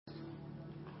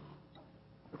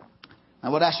I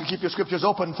would ask you to keep your scriptures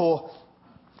open for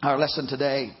our lesson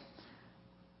today.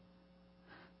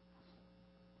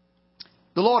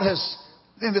 The Lord has,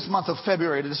 in this month of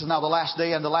February, this is now the last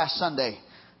day and the last Sunday,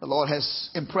 the Lord has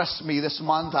impressed me this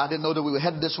month. I didn't know that we were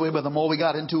headed this way, but the more we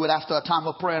got into it after a time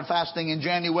of prayer and fasting in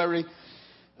January,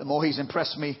 the more He's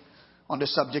impressed me on the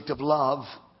subject of love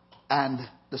and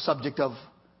the subject of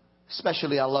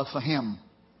especially our love for Him.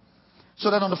 So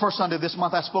that on the first Sunday of this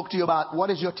month, I spoke to you about what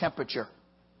is your temperature?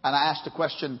 And I asked a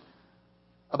question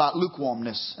about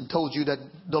lukewarmness and told you that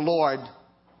the Lord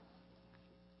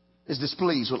is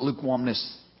displeased with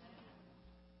lukewarmness.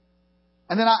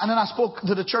 And then I spoke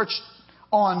to the church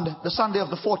on the Sunday of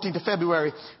the 14th of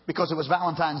February because it was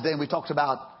Valentine's Day, and we talked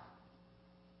about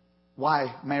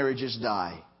why marriages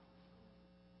die.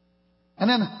 And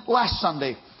then last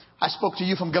Sunday, I spoke to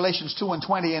you from Galatians 2 and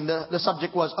 20, and the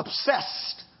subject was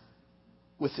obsessed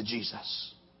with the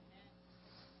Jesus.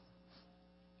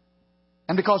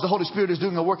 And because the Holy Spirit is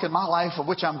doing a work in my life of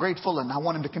which I'm grateful and I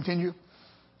want Him to continue,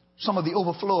 some of the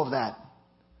overflow of that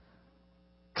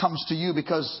comes to you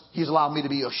because He's allowed me to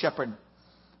be your shepherd.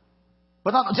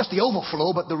 But not just the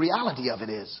overflow, but the reality of it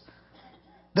is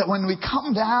that when we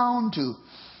come down to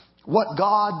what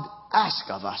God asks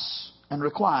of us and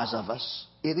requires of us,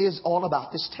 it is all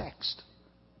about this text.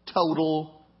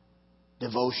 Total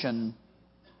devotion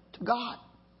to God.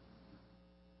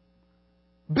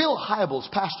 Bill Hybels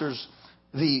pastors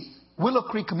the Willow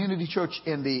Creek Community Church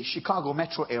in the Chicago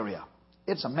metro area.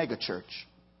 It's a mega church.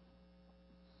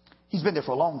 He's been there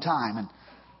for a long time, and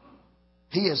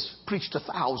he has preached to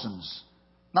thousands,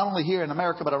 not only here in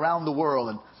America, but around the world.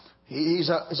 And he's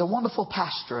a wonderful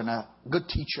pastor and a good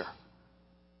teacher.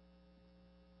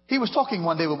 He was talking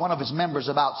one day with one of his members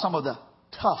about some of the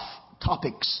tough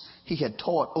topics he had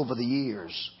taught over the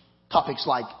years. Topics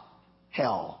like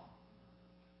hell,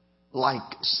 like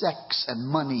sex and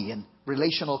money and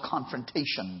relational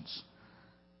confrontations.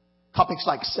 Topics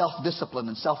like self-discipline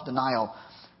and self-denial.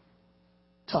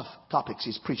 Tough topics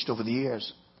he's preached over the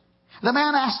years. The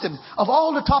man asked him, of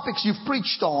all the topics you've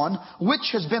preached on,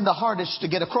 which has been the hardest to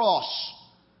get across?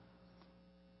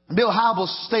 And Bill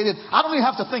Hybels stated, I don't even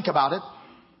have to think about it.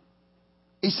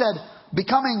 He said,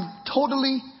 becoming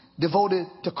totally devoted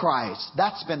to Christ.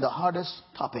 That's been the hardest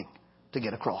topic to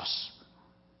get across.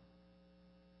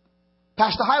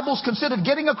 Pastor Hybels considered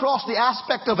getting across the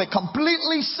aspect of a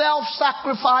completely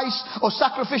self-sacrifice or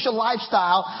sacrificial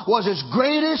lifestyle was his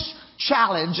greatest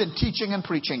challenge in teaching and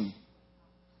preaching.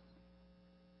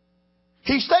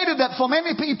 He stated that for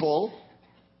many people,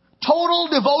 total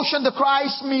devotion to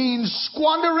Christ means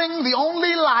squandering the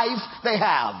only life they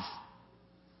have.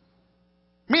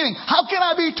 Meaning, how can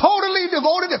I be totally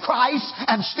devoted to Christ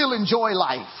and still enjoy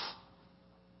life?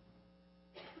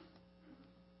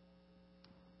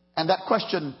 And that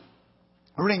question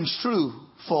rings true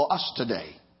for us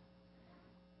today.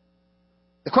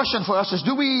 The question for us is,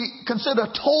 do we consider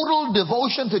total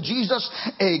devotion to Jesus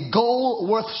a goal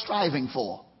worth striving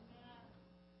for?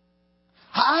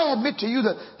 I admit to you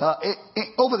that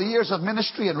over the years of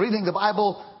ministry and reading the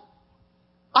Bible,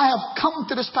 I have come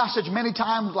to this passage many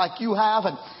times like you have,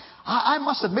 and I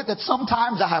must admit that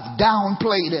sometimes I have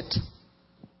downplayed it.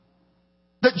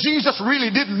 That Jesus really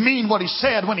didn't mean what He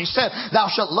said when He said, thou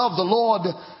shalt love the Lord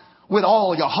with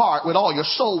all your heart, with all your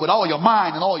soul, with all your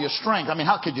mind, and all your strength. I mean,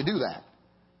 how could you do that?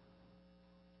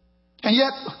 And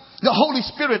yet, the Holy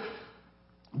Spirit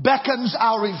beckons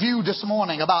our review this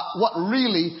morning about what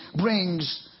really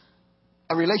brings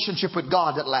a relationship with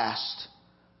God that lasts.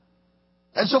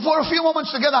 And so for a few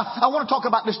moments together, I want to talk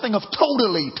about this thing of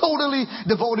totally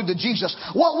devoted to Jesus.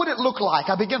 What would it look like?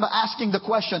 I begin by asking the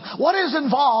question, what is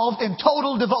involved in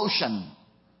total devotion?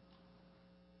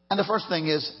 And the first thing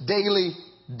is daily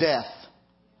death.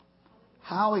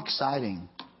 How exciting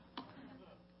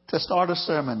to start a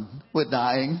sermon with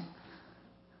dying.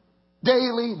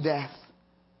 Daily death.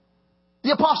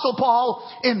 The Apostle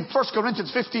Paul in 1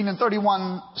 Corinthians 15 and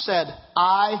 31 said,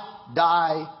 I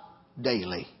die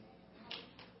daily.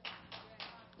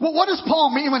 Well, what does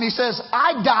Paul mean when he says,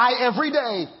 I die every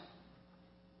day?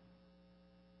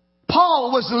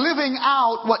 Paul was living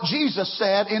out what Jesus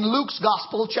said in Luke's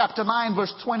Gospel, chapter 9,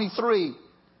 verse 23.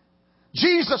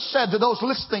 Jesus said to those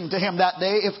listening to Him that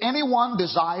day, if anyone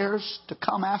desires to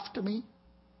come after me,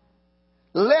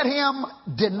 let him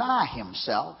deny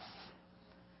himself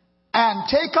and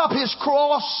take up his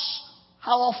cross,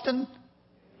 how often?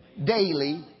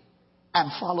 Daily,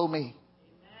 and follow me.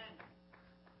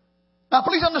 Now,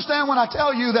 please understand when I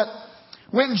tell you that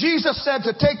when Jesus said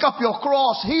to take up your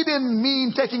cross, He didn't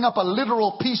mean taking up a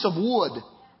literal piece of wood.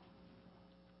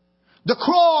 The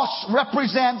cross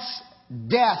represents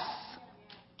death.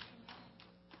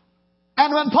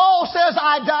 And when Paul says,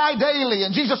 I die daily,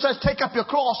 and Jesus says, take up your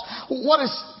cross, what is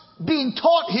being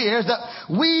taught here is that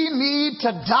we need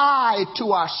to die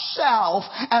to ourselves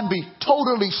and be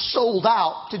totally sold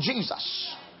out to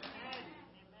Jesus.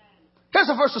 Here's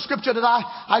a verse of scripture that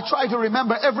I try to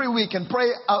remember every week and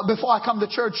pray before I come to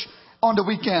church on the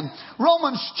weekend.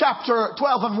 Romans chapter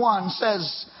 12 and 1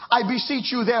 says, I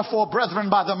beseech you therefore, brethren,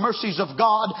 by the mercies of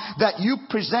God, that you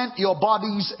present your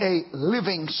bodies a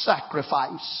living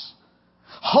sacrifice,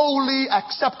 holy,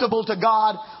 acceptable to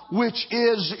God, which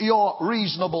is your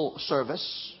reasonable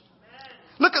service.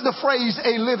 Look at the phrase,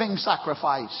 a living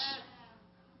sacrifice.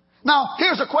 Now,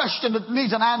 here's a question that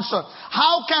needs an answer.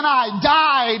 How can I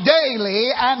die daily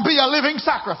and be a living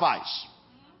sacrifice?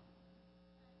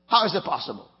 How is it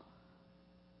possible?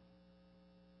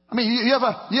 I mean, you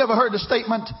ever heard the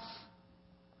statement,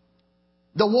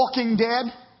 the walking dead?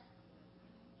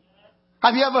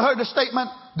 Have you ever heard the statement,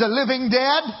 the living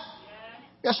dead?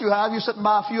 Yes, you have. You're sitting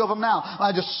by a few of them now.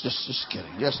 I just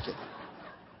kidding. Just kidding.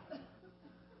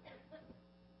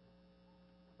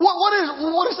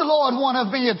 What does the Lord want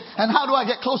of me, and how do I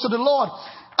get closer to the Lord?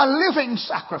 A living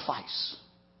sacrifice.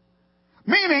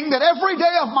 Meaning that every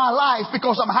day of my life,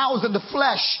 because I'm housed in the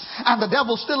flesh and the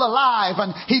devil's still alive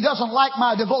and he doesn't like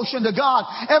my devotion to God,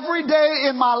 every day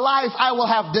in my life I will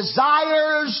have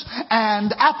desires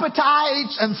and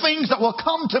appetites and things that will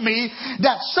come to me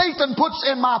that Satan puts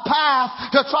in my path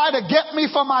to try to get me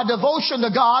from my devotion to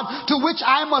God, to which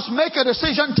I must make a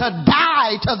decision to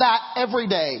die to that every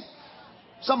day.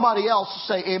 Somebody else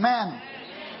say amen.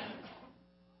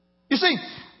 You see,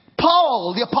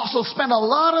 Paul, the apostle, spent a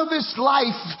lot of his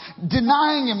life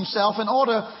denying himself in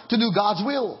order to do God's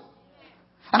will.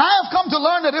 And I have come to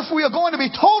learn that if we are going to be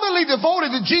totally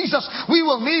devoted to Jesus, we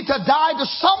will need to die to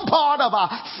some part of our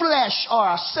flesh or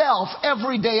ourself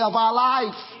every day of our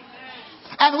life.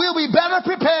 And we'll be better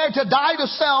prepared to die to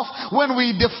self when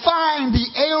we define the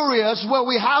areas where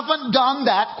we haven't done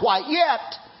that quite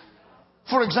yet.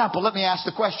 For example, let me ask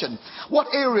the question, what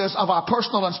areas of our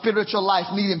personal and spiritual life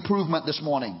need improvement this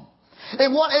morning?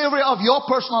 In what area of your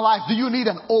personal life do you need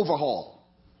an overhaul,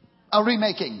 a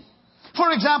remaking?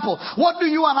 For example, what do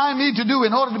you and I need to do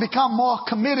in order to become more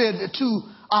committed to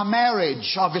our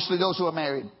marriage? Obviously, those who are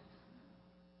married.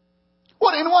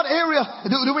 In what area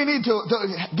do we need to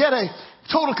get a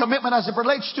total commitment as it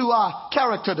relates to our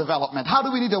character development? How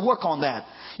do we need to work on that?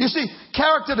 You see,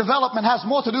 character development has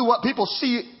more to do with what people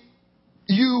see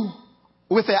you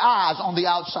with their eyes on the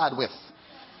outside with.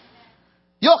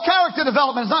 Your character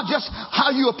development is not just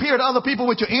how you appear to other people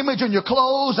with your image and your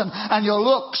clothes and your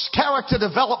looks. Character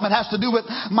development has to do with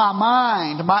my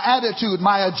mind, my attitude,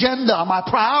 my agenda, my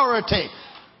priority.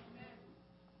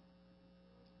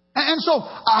 And so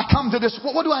I come to this,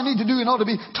 what do I need to do in order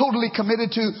to be totally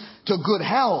committed to good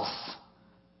health,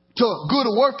 to good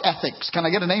work ethics? Can I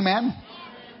get an amen?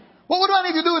 What do I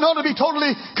need to do in order to be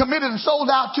totally committed and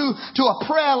sold out to a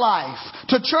prayer life,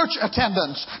 to church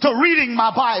attendance, to reading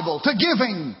my Bible, to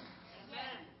giving?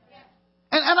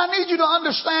 And I need you to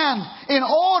understand, in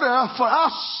order for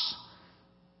us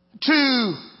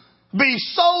to be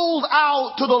sold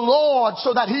out to the Lord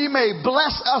so that He may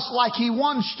bless us like He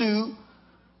wants to,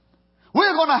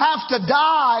 we're going to have to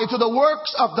die to the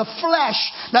works of the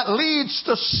flesh that leads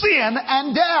to sin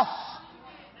and death.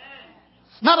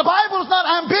 Now, the Bible is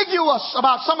not ambiguous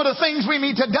about some of the things we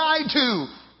need to die to.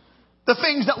 The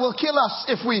things that will kill us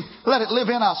if we let it live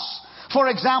in us. For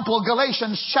example,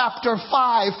 Galatians chapter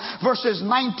 5, verses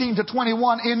 19 to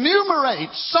 21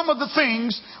 enumerates some of the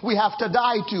things we have to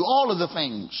die to. All of the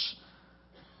things.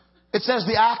 It says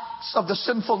the acts of the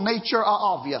sinful nature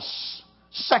are obvious.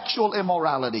 Sexual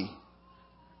immorality,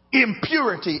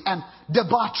 impurity, and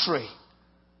debauchery.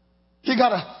 You got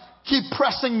to keep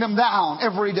pressing them down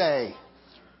every day.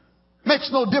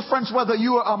 Makes no difference whether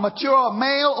you are a mature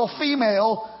male or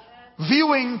female.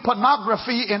 Viewing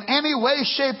pornography in any way,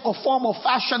 shape, or form or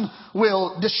fashion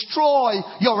will destroy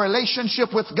your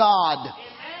relationship with God.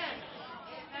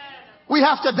 We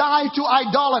have to die to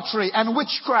idolatry and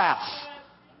witchcraft,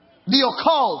 the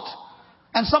occult,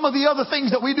 and some of the other things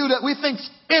that we do that we think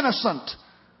innocent.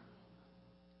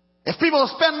 If people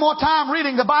spend more time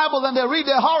reading the Bible than they read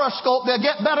their horoscope, they'll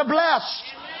get better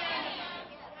blessed.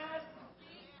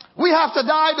 We have to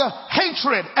die to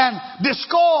hatred and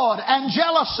discord and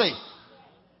jealousy.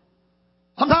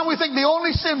 Sometimes we think the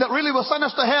only sin that really will send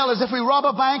us to hell is if we rob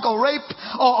a bank or rape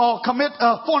or commit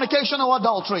fornication or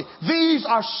adultery. These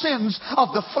are sins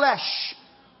of the flesh.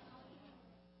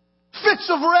 Fits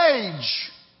of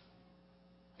rage.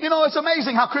 You know, it's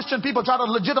amazing how Christian people try to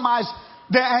legitimize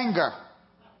their anger.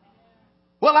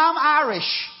 Well, I'm Irish.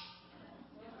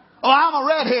 Or I'm a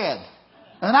redhead.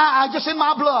 And I just in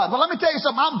my blood. Well, let me tell you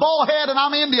something. I'm bald head and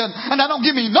I'm Indian, and that don't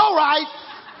give me no right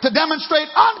to demonstrate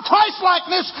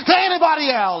unChristlikeness to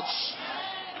anybody else.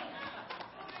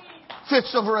 Fits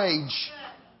of rage.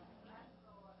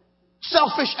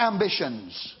 Selfish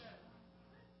ambitions.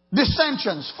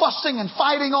 Dissensions, fussing and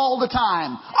fighting all the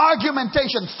time.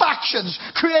 Argumentation, factions,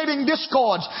 creating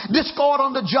discords. Discord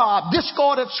on the job,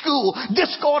 discord at school,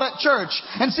 discord at church.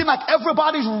 And it seems like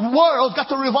everybody's world's got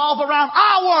to revolve around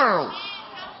our world.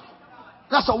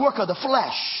 That's a work of the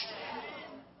flesh.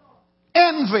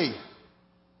 Envy.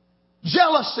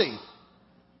 Jealousy.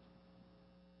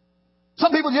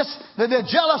 Some people they're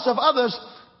jealous of others.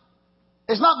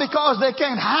 It's not because they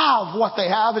can't have what they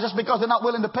have. It's just because they're not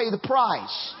willing to pay the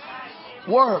price.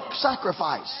 Work,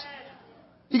 sacrifice.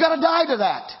 You got to die to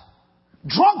that.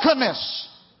 Drunkenness.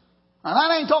 And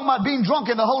I ain't talking about being drunk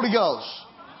in the Holy Ghost.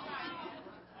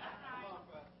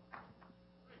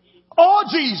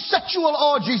 Orgies, sexual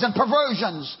orgies and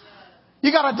perversions.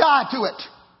 You got to die to it.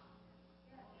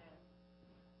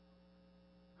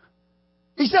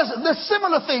 He says the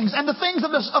similar things and the things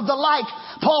of the like.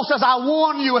 Paul says, I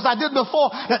warn you, as I did before,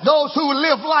 that those who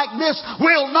live like this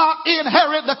will not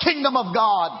inherit the kingdom of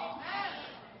God.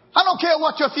 I don't care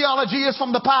what your theology is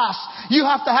from the past. You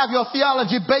have to have your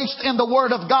theology based in the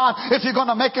Word of God if you're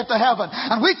going to make it to heaven.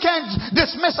 And we can't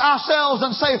dismiss ourselves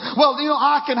and say, well,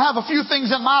 I can have a few things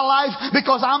in my life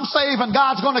because I'm saved and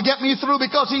God's going to get me through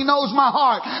because He knows my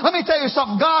heart. Let me tell you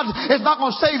something. God is not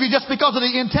going to save you just because of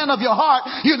the intent of your heart.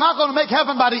 You're not going to make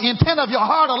heaven by the intent of your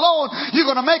heart alone.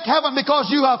 You're going to make heaven because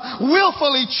you have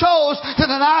willfully chose to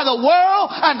deny the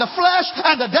world and the flesh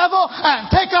and the devil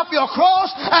and take up your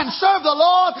cross and serve the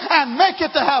Lord and make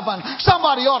it to heaven.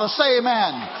 Somebody ought to say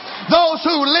amen. Those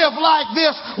who live like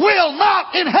this will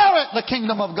not inherit the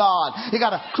kingdom of God. You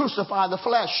got to crucify the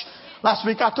flesh. Last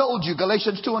week I told you,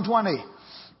 Galatians 2:20.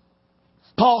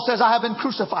 Paul says, I have been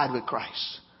crucified with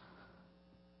Christ.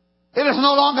 It is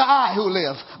no longer I who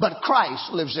live, but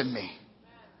Christ lives in me.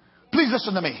 Please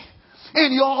listen to me.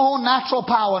 In your own natural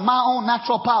power, in my own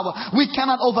natural power, we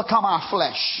cannot overcome our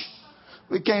flesh.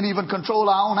 We can't even control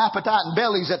our own appetite and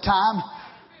bellies at times.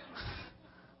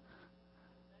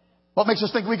 What makes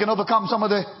us think we can overcome some of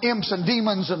the imps and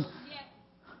demons and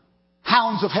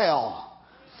hounds of hell?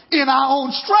 In our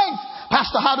own strength.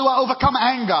 Pastor, how do I overcome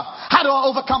anger? How do I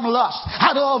overcome lust?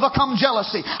 How do I overcome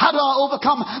jealousy? How do I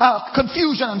overcome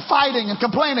confusion and fighting and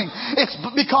complaining? It's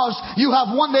because you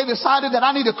have one day decided that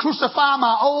I need to crucify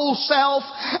my old self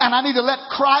and I need to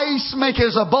let Christ make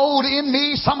His abode in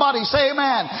me. Somebody say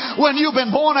amen. When you've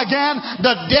been born again,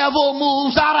 the devil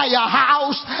moves out of your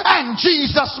house and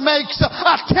Jesus makes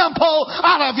a temple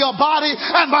out of your body,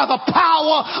 and by the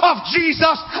power of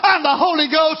Jesus and the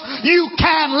Holy Ghost, you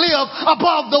can live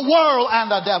above the world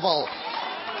and the devil.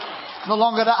 No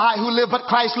longer the I who live, but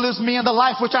Christ lives me, in the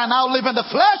life which I now live in the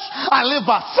flesh. I live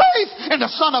by faith in the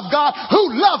Son of God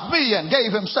who loved me and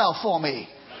gave Himself for me.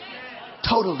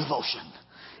 Total devotion.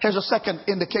 Here's a second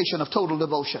indication of total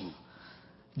devotion.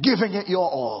 Giving it your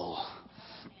all.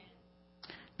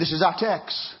 This is our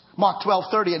text. Mark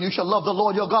 12:30. And you shall love the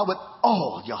Lord your God with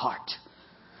all your heart,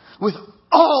 with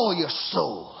all your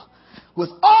soul,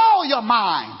 with all your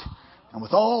mind, and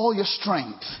with all your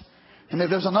strength. And if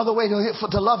there's another way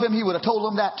to love Him, He would have told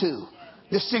them that too.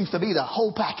 This seems to be the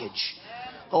whole package.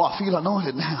 Oh, I feel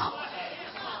anointed now.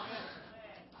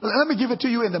 Let me give it to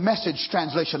you in the Message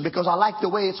translation because I like the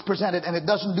way it's presented and it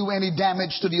doesn't do any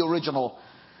damage to the original.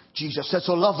 Jesus said,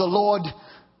 so love the Lord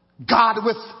God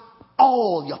with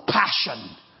all your passion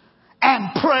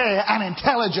and prayer and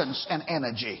intelligence and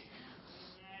energy.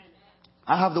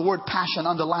 I have the word passion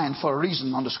underlined for a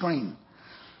reason on the screen.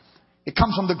 It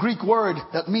comes from the Greek word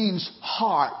that means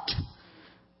heart.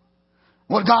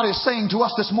 What God is saying to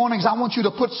us this morning is, I want you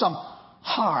to put some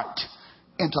heart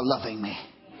into loving me.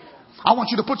 I want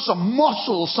you to put some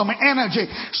muscle, some energy,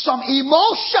 some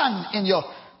emotion in your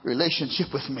relationship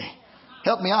with me.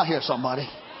 Help me out here, somebody.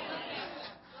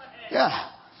 Yeah.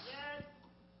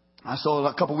 I saw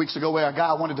a couple weeks ago where a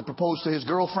guy wanted to propose to his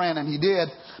girlfriend, and he did,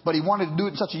 but he wanted to do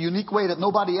it in such a unique way that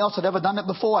nobody else had ever done it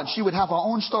before, and she would have her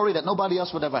own story that nobody else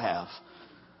would ever have.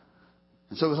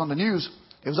 And so it was on the news.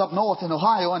 It was up north in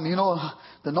Ohio, and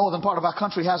the northern part of our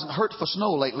country hasn't hurt for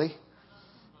snow lately.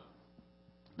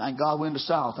 Thank God we're in the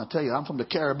South. I tell you, I'm from the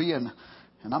Caribbean,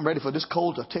 and I'm ready for this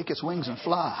cold to take its wings and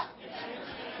fly.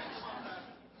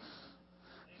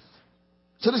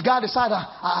 So this guy decided,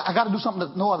 I got to do something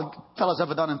that no other fella's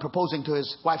ever done in proposing to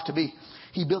his wife-to-be.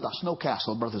 He built a snow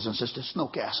castle, brothers and sisters. Snow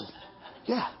castle.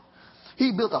 Yeah.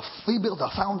 He built a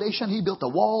foundation. He built the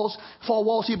walls, 4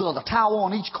 walls. He built a tower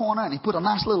on each corner, and he put a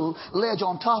nice little ledge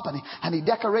on top, and he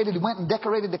decorated. He went and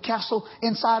decorated the castle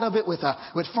inside of it with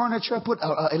furniture, put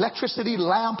electricity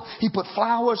lamp. He put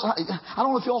flowers. I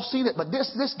don't know if you all seen it, but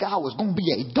this guy was going to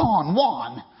be a Don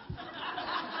Juan.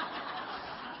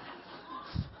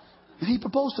 And he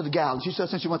proposed to the gal, and she said,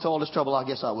 since you went to all this trouble, I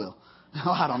guess I will.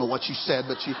 I don't know what she said,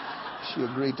 but she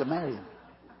agreed to marry him.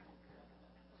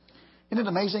 Isn't it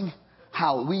amazing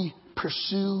how we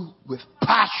pursue with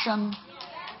passion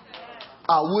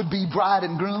our would-be bride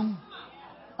and groom?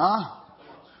 Huh?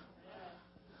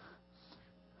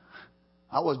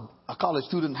 I was a college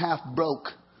student, half broke,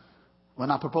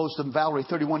 when I proposed to Valerie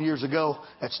 31 years ago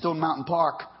at Stone Mountain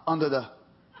Park under the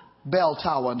bell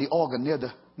tower and the organ near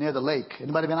the lake.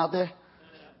 Anybody been out there?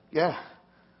 Yeah.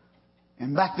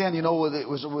 And back then, it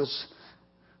was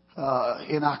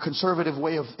in our conservative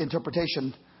way of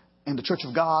interpretation in the Church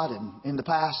of God and in the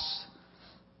past,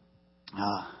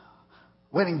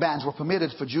 wedding bands were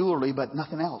permitted for jewelry, but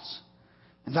nothing else.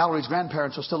 And Valerie's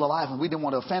grandparents were still alive, and we didn't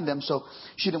want to offend them, so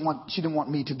she didn't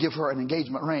want me to give her an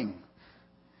engagement ring.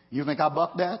 You think I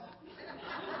bucked that?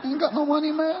 You ain't got no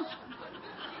money, man.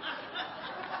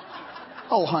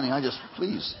 Oh, honey,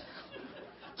 please.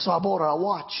 So I bought her a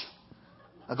watch,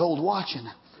 a gold watch, and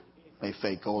maybe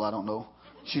fake gold, I don't know.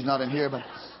 She's not in here, but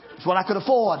it's what I could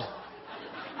afford.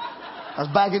 I was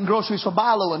bagging groceries for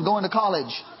Bilo and going to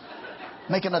college,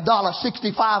 making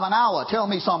 $1.65 an hour. Tell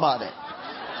me somebody.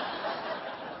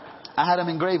 I had them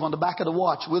engraved on the back of the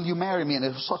watch. Will you marry me? And it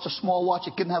was such a small watch,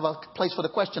 it couldn't have a place for the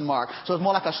question mark. So it's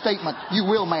more like a statement. You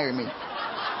will marry me.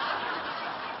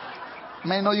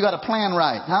 Man, you got to plan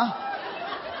right, huh?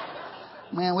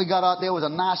 Man, we got out there. It was a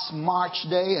nice March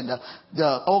day, and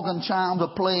the organ chimes were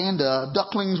playing. The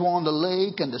ducklings were on the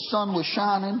lake, and the sun was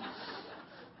shining.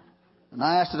 And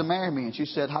I asked her to marry me, and she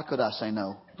said, how could I say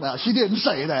no? Well, she didn't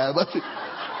say that, but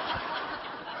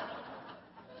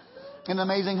isn't it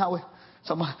amazing how we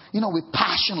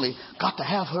passionately got to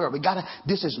have her.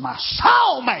 This is my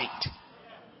soulmate.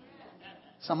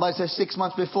 Somebody says 6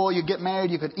 months before you get married,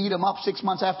 you could eat them up. 6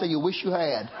 months after, you wish you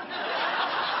had.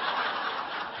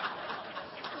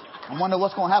 I wonder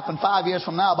what's going to happen 5 years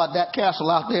from now about that castle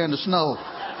out there in the snow.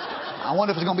 I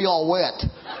wonder if it's going to be all wet.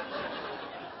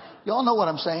 Y'all know what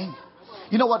I'm saying.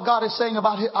 You know what God is saying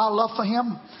about our love for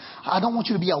Him? I don't want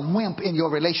you to be a wimp in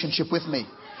your relationship with me.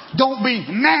 Don't be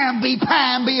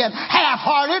namby-pamby and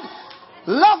half-hearted.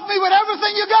 Love me with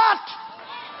everything you got.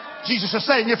 Jesus is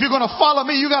saying, if you're going to follow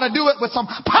me, you got to do it with some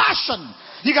passion.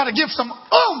 You got to give some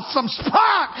oomph, some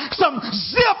spark, some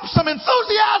zip, some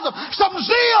enthusiasm, some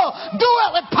zeal. Do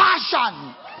it with passion.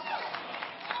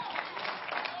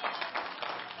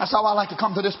 That's how I like to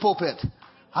come to this pulpit.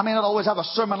 I may not always have a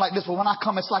sermon like this, but when I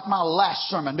come, it's like my last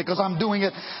sermon, because I'm doing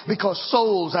it because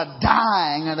souls are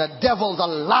dying and the devil's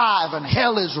alive and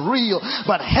hell is real,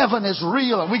 but heaven is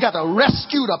real, and we got to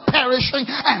rescue the perishing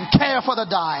and care for the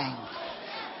dying.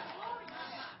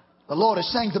 The Lord is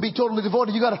saying to be totally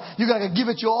devoted, you got to give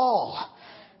it your all.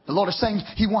 The Lord is saying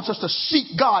He wants us to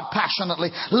seek God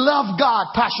passionately, love God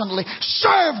passionately,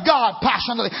 serve God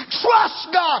passionately,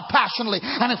 trust God passionately.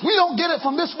 And if we don't get it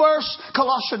from this verse,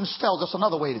 Colossians tells us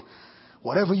another way.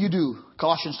 Whatever you do,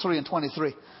 Colossians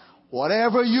 3:23,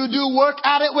 whatever you do, work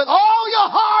at it with all your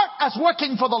heart as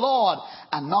working for the Lord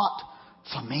and not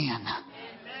for men.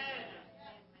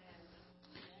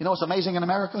 You know what's amazing in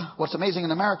America? What's amazing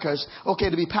in America is okay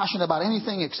to be passionate about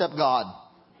anything except God.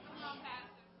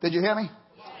 Did you hear me?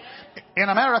 In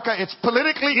America, it's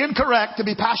politically incorrect to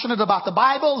be passionate about the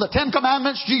Bible, the Ten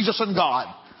Commandments, Jesus, and God.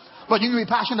 But you can be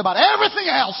passionate about everything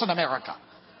else in America.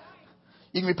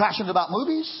 You can be passionate about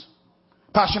movies,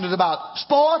 passionate about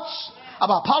sports,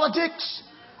 about politics,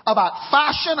 about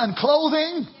fashion and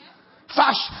clothing.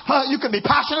 You can be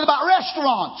passionate about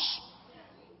restaurants.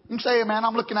 You can say, hey, man,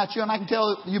 I'm looking at you and I can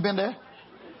tell you've been there.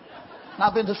 And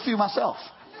I've been to a few myself.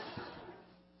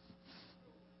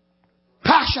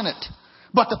 Passionate.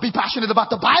 But to be passionate about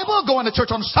the Bible, going to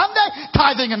church on Sunday,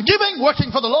 tithing and giving,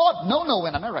 working for the Lord, no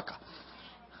in America.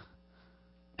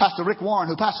 Pastor Rick Warren,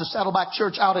 who pastors Saddleback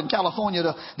Church out in California,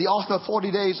 the author of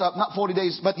 40 Days, not 40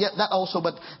 Days, but yet that also,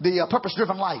 but the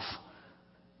Purpose-Driven Life.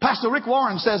 Pastor Rick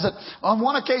Warren says that on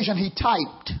one occasion he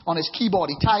typed on his keyboard,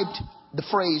 he typed the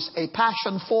phrase, a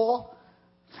passion for,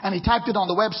 and he typed it on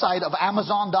the website of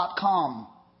Amazon.com.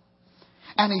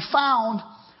 And he found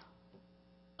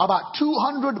about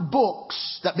 200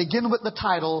 books that begin with the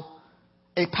title,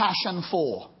 A Passion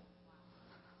For.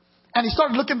 And he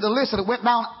started looking at the list, and it went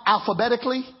down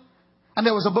alphabetically. And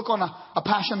there was a book on a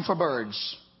passion for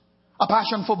birds, a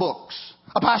passion for books,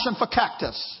 a passion for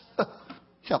cactus.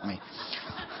 Help me.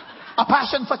 A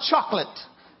passion for chocolate.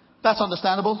 That's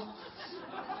understandable.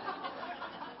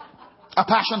 A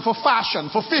passion for fashion,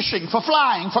 for fishing, for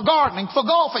flying, for gardening, for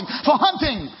golfing, for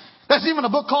hunting. There's even a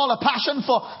book called A Passion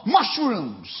for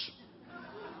Mushrooms.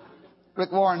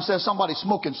 Rick Warren says somebody's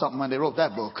smoking something when they wrote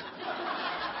that book.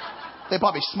 They're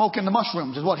probably smoking the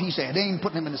mushrooms is what he said. They ain't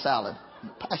putting them in the salad.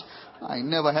 I ain't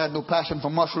never had no passion for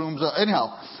mushrooms.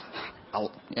 Anyhow.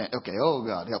 Oh, yeah, okay. Oh,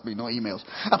 God, help me. No emails.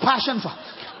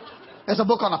 There's a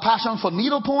book on a passion for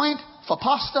needlepoint, for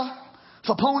pasta,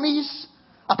 for ponies.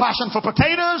 A passion for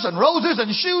potatoes and roses and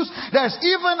shoes. There's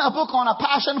even a book on a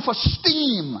passion for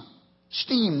steam.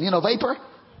 Steam, vapor.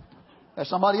 There's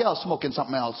somebody else smoking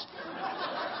something else.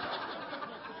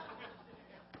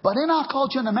 But in our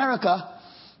culture in America,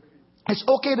 it's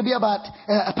okay to be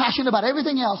passionate about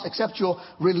everything else except your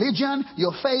religion,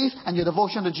 your faith, and your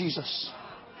devotion to Jesus.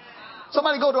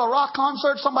 Somebody go to a rock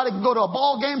concert, somebody can go to a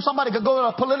ball game, somebody could go to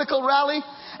a political rally,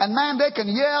 and man, they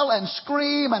can yell and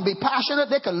scream and be passionate.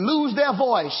 They can lose their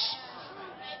voice.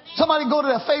 Somebody go to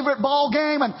their favorite ball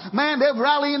game, and man, they're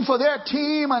rallying for their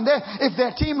team, and if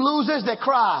their team loses, they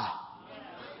cry.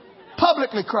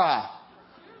 Publicly cry.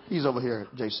 He's over here,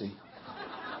 JC.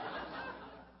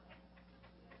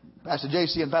 Pastor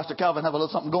JC and Pastor Calvin have a little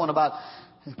something going about.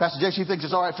 Pastor JC thinks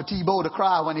it's all right for Tebow to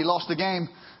cry when he lost the game,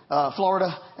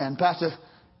 Florida, and Pastor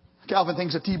Calvin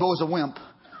thinks that Tebow is a wimp.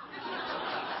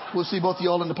 We'll see both of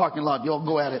y'all in the parking lot. Y'all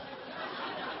go at it.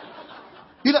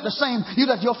 You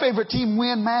let your favorite team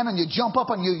win, man, and you jump up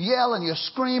and you yell and you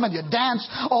scream and you dance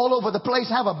all over the place,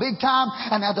 have a big time,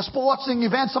 and at the sporting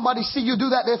event, somebody see you do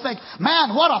that, they think,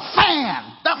 man, what a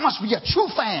fan! That must be a true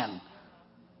fan.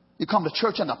 You come to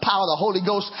church and the power of the Holy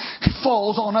Ghost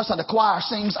falls on us and the choir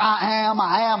sings, I am,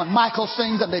 and Michael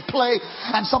sings and they play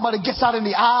and somebody gets out in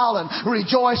the aisle and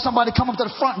rejoice. Somebody come up to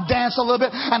the front and dance a little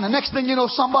bit, and the next thing you know,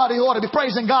 somebody who ought to be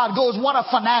praising God goes, what a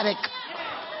fanatic.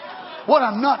 What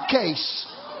a nutcase.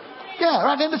 Yeah,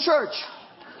 right in the church.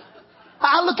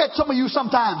 I look at some of you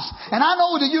sometimes, and I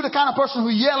know that you're the kind of person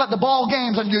who yell at the ball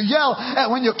games, and you yell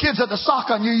when your kids at the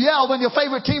soccer, and you yell when your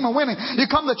favorite team are winning. You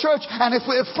come to church, and if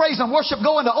praise and worship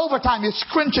go into overtime, you're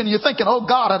scrinching, you're thinking, oh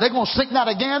God, are they going to sing that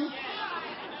again?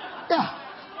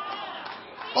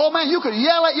 Yeah. Oh man, you can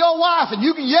yell at your wife, and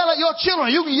you can yell at your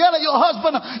children, you can yell at your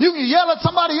husband, you can yell at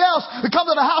somebody else. You come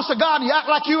to the house of God, and you act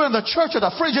like you're in the church of the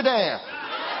Frigidaire.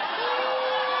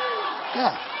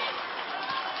 Yeah.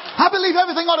 I believe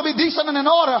everything ought to be decent and in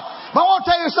order. But I want to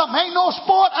tell you something. Ain't no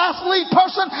sport, athlete,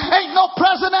 person, ain't no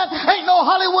president, ain't no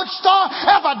Hollywood star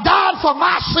ever died for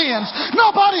my sins.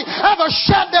 Nobody ever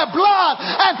shed their blood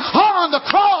and hung on the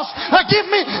cross to give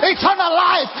me eternal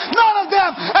life. None of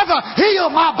them ever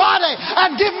healed my body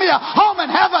and give me a home in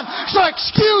heaven. So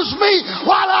excuse me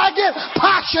while I get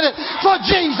passionate for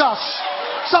Jesus.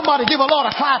 Somebody give a Lord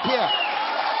a clap here.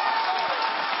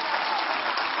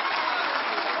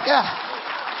 Yeah.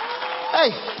 Hey,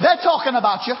 they're talking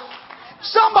about you.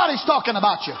 Somebody's talking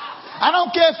about you. I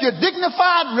don't care if you're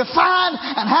dignified, refined,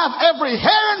 and have every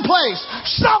hair in place.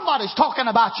 Somebody's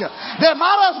talking about you. They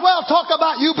might as well talk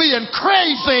about you being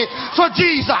crazy for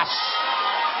Jesus.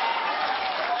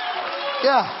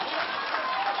 Yeah.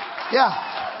 Yeah.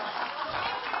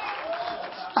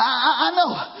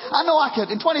 I know I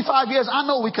could. In 25 years, I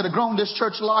know we could have grown this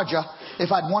church larger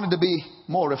if I'd wanted to be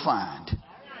more refined.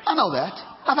 I know that.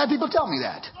 I've had people tell me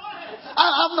that.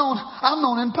 I've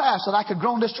known in past that I could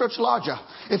grow this church larger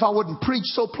if I wouldn't preach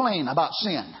so plain about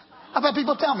sin. I've had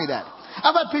people tell me that.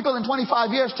 I've had people in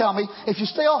 25 years tell me, if you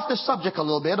stay off this subject a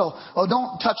little bit, or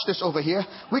don't touch this over here,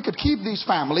 we could keep these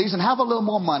families and have a little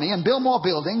more money and build more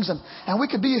buildings, and we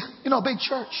could be, a big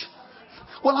church.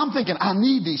 Well, I'm thinking, I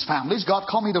need these families. God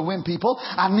called me to win people.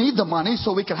 I need the money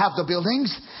so we can have the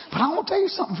buildings. But I want to tell you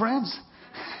something, friends.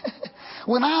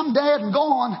 When I'm dead and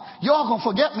gone, y'all going to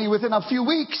forget me within a few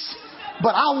weeks.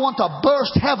 But I want to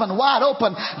burst heaven wide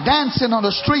open, dancing on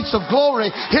the streets of glory,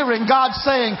 hearing God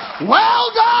saying, well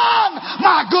done,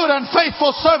 my good and faithful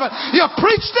servant. You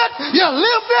preached it, you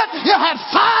lived it, you had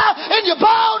fire in your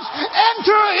bones.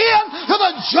 Enter into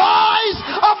the joys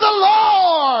of the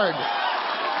Lord.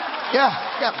 Yeah.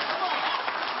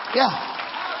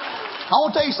 I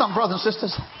want to tell you something, brothers and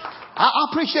sisters. I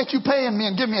appreciate you paying me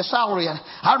and giving me a salary.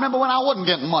 I remember when I wasn't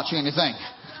getting much of anything.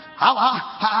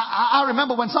 I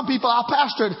remember when some people I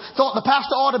pastored thought the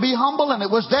pastor ought to be humble, and it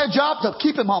was their job to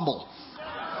keep him humble.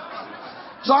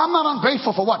 So I'm not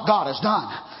ungrateful for what God has done.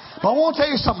 But I want to tell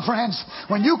you something, friends.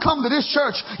 When you come to this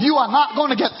church, you are not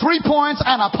going to get 3 points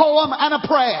and a poem and a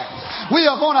prayer. We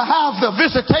are going to have the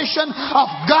visitation of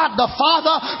God the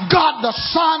Father, God the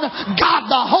Son, God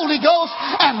the Holy Ghost,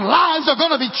 and lives are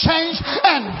going to be changed,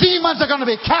 and demons are going to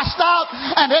be cast out.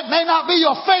 And it may not be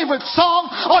your favorite song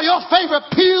or your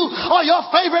favorite pew or your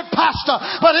favorite pastor,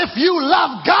 but if you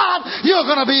love God, you're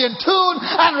going to be in tune,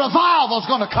 and revival's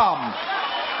going to come.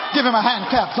 Give him a hand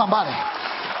clap, somebody.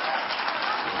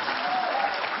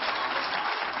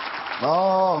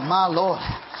 Oh, my Lord.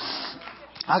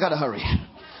 I got to hurry.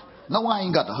 No, I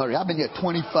ain't got to hurry. I've been here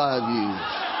 25 years.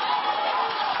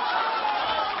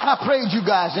 I prayed you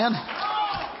guys in.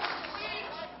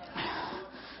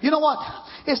 You know what?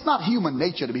 It's not human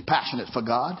nature to be passionate for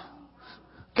God.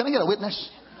 Can I get a witness?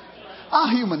 Our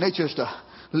human nature is to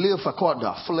live according to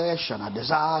our flesh and our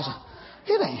desires.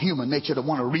 It ain't human nature to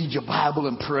want to read your Bible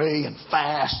and pray and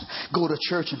fast, go to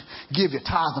church and give your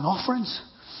tithe and offerings.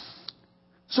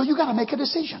 So you got to make a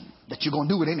decision that you're going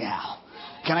to do it anyhow.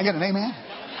 Can I get an amen?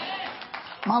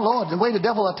 My Lord, the way the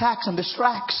devil attacks and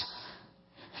distracts,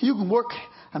 you can work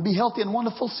and be healthy and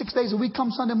wonderful 6 days a week.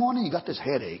 Come Sunday morning, you got this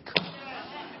headache.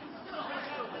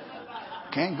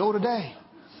 Can't go today.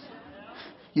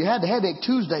 You had the headache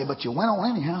Tuesday, but you went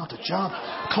on anyhow to job.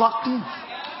 Clocked in.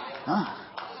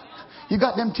 You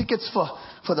got them tickets for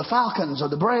the Falcons or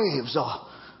the Braves or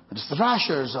the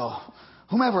Thrashers or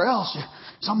whomever else.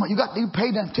 You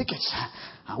paid them tickets.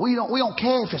 We don't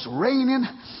care if it's raining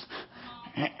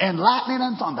and lightning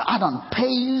and thunder. I done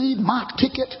paid my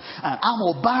ticket, and I'm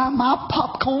going to buy my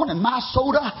popcorn and my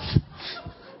soda.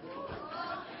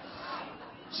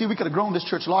 See, we could have grown this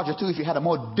church larger too if you had a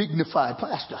more dignified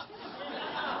pastor.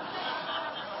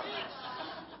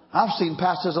 I've seen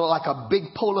pastors that are like a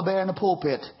big polar bear in the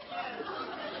pulpit.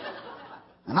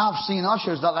 And I've seen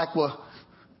ushers that like were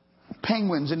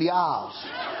penguins in the aisles.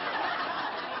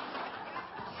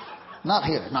 Not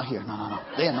here. No.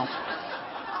 There, no.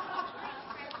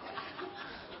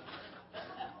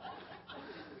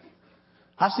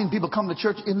 I've seen people come to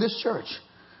church in this church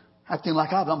acting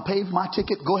like I've done paid my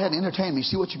ticket. Go ahead and entertain me.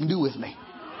 See what you can do with me.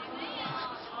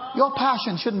 Your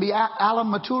passion shouldn't be Alan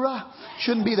Matura.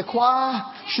 Shouldn't be the choir.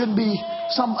 Shouldn't be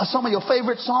some of your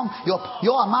favorite songs.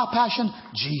 Your my passion,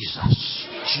 Jesus.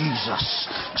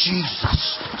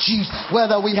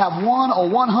 Whether we have 1 or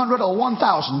 100 or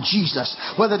 1,000, Jesus.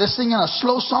 Whether they're singing a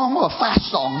slow song or a fast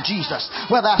song, Jesus.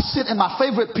 Whether I sit in my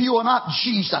favorite pew or not,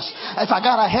 Jesus. If I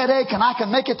got a headache and I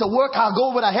can make it to work, I'll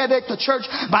go with a headache to church.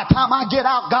 By the time I get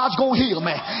out, God's going to heal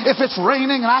me. If it's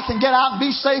raining and I can get out and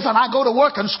be safe and I go to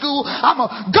work and school, I'm going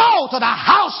to go to the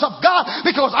house of God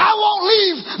because I won't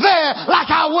leave there like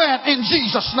I went in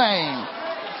Jesus' name.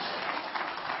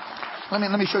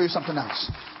 Let me show you something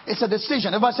else. It's a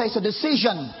decision. Everybody say it's a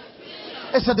decision.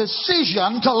 It's a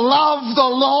decision to love the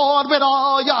Lord with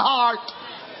all your heart.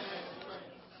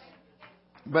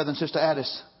 Brother and Sister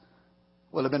Addis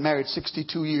will have been married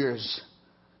 62 years.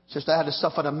 Sister Addis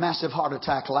suffered a massive heart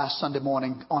attack last Sunday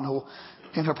morning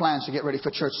in her plans to get ready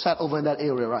for church. Sat over in that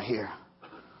area right here.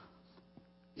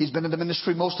 He's been in the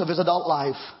ministry most of his adult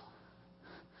life.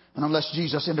 And unless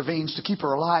Jesus intervenes to keep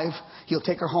her alive, he'll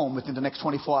take her home within the next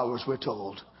 24 hours, we're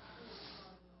told.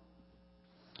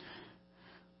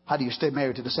 How do you stay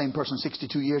married to the same person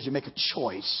 62 years? You make a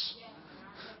choice.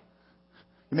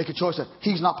 You make a choice that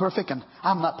he's not perfect and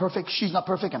I'm not perfect. She's not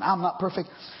perfect and I'm not perfect.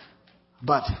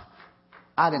 But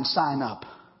I didn't sign up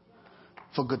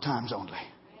for good times only.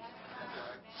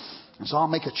 And so I'll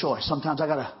make a choice. Sometimes I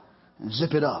got to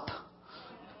zip it up.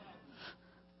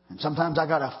 And sometimes I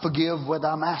got to forgive whether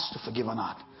I'm asked to forgive or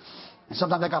not. And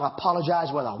sometimes I got to apologize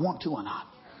whether I want to or not.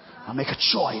 I make a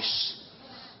choice.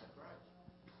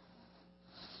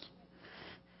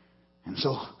 And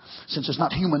so, since it's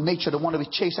not human nature to want to be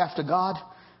chased after God,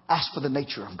 ask for the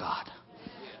nature of God.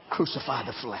 Crucify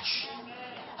the flesh.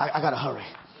 I got to hurry.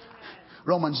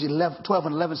 Romans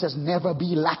 12:11 says, never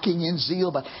be lacking in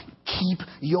zeal, but keep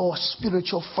your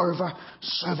spiritual fervor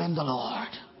serving the Lord.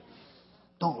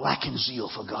 Don't lack in zeal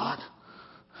for God.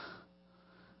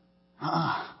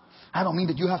 I don't mean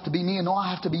that you have to be me and no,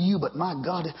 I have to be you, but my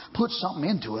God, put something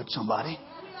into it, somebody.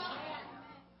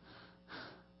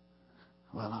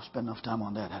 Well, I've spent enough time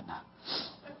on that, haven't I?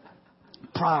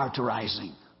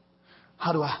 Prioritizing.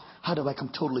 How do I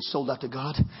come totally sold out to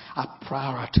God? I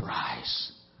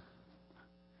prioritize.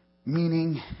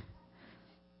 Meaning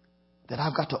that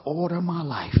I've got to order my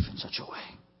life in such a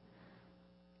way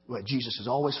where Jesus is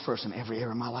always first in every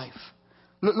area of my life.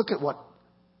 Look at what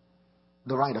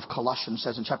the writer of Colossians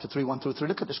says in chapter 3, 1-3.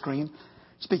 Look at the screen.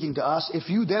 Speaking to us. If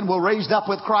you then were raised up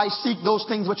with Christ, seek those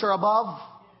things which are above,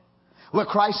 where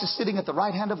Christ is sitting at the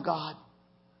right hand of God.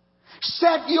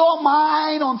 Set your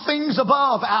mind on things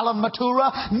above, Alan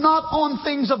Matura, not on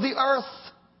things of the earth.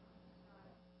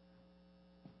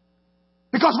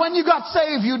 Because when you got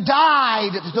saved, you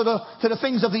died to the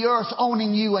things of the earth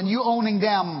owning you and you owning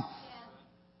them.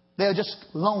 They're just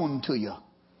loaned to you.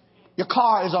 Your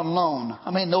car is on loan.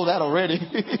 I may know that already.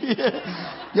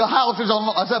 Your house is on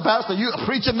loan. I said, Pastor, you're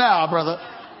preaching now, brother.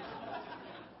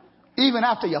 Even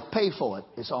after you pay for it,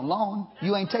 it's on loan.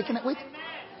 You ain't taking it with you.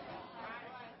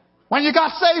 When you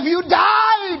got saved, you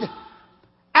died.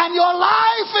 And your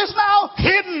life is now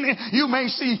hidden. You may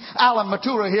see Alan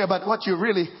Matura here, but what you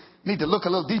really need to look a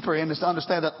little deeper in is to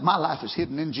understand that my life is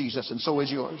hidden in Jesus, and so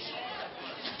is yours.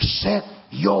 Set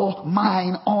your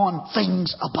mind on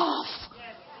things above.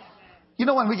 You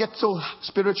know, when we get so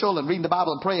spiritual and reading the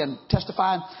Bible and praying and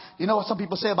testifying, you know what some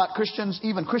people say about Christians?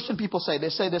 Even Christian people say. They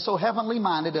say they're so heavenly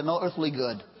minded and no earthly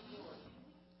good.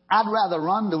 I'd rather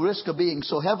run the risk of being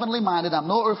so heavenly minded I'm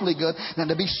no earthly good than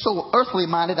to be so earthly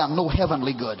minded I'm no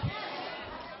heavenly good.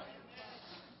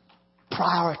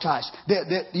 Prioritize.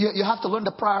 You have to learn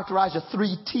to prioritize the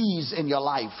 3 T's in your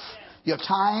life. Your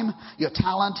time, your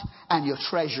talent, and your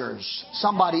treasures.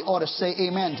 Somebody ought to say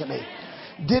amen to me.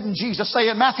 Didn't Jesus say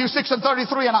in Matthew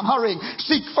 6:33, and I'm hurrying,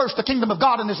 seek first the kingdom of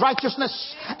God and His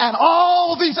righteousness, and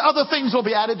all these other things will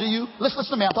be added to you? Listen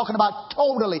to me. I'm talking about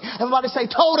totally. Everybody say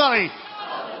totally.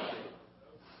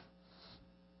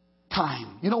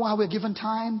 Time. You know why we're given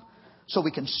time? So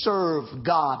we can serve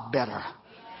God better.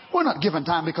 We're not given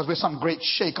time because we're some great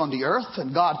shake on the earth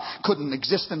and God couldn't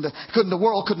exist the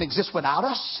world couldn't exist without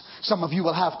us. Some of you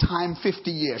will have time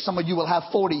 50 years. Some of you will have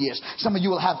 40 years. Some of you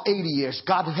will have 80 years.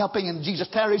 God helping and Jesus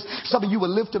tarries. Some of you will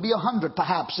live to be 100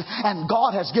 perhaps. And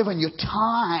God has given you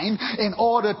time in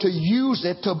order to use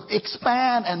it to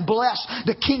expand and bless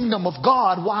the kingdom of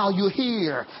God while you're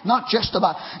here. Not just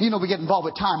about, we get involved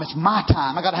with time. It's my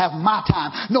time. I got to have my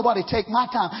time. Nobody take my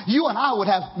time. You and I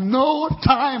would have no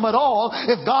time at all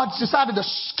if God decided to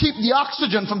keep the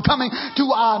oxygen from coming to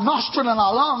our nostril and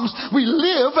our lungs. We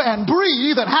live and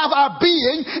breathe and have our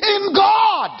being in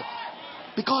God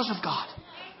because of God.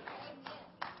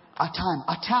 Our time,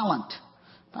 our talent.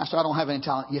 Pastor, I don't have any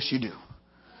talent. Yes, you do.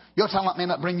 Your talent may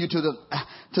not bring you to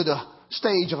the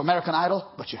stage of American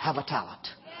Idol, but you have a talent.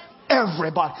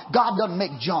 Everybody. God doesn't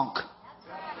make junk.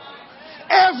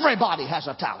 Everybody has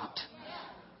a talent.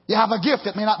 You have a gift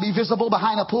that may not be visible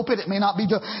behind a pulpit. It may not be.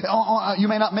 You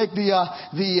may not make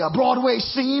the Broadway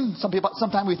scene.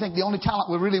 Sometimes we think the only talent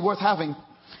we're really worth having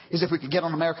is if we could get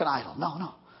on American Idol.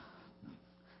 No.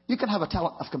 You can have a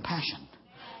talent of compassion,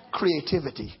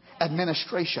 creativity,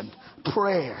 administration,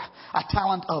 prayer, a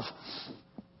talent of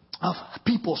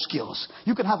people skills.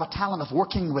 You can have a talent of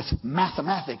working with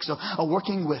mathematics or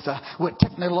working with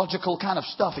technological kind of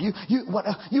stuff.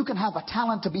 You can have a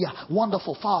talent to be a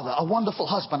wonderful father, a wonderful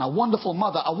husband, a wonderful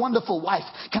mother, a wonderful wife.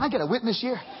 Can I get a witness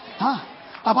here? Huh?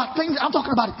 About things, I'm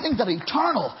talking about things that are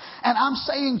eternal. And I'm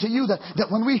saying to you that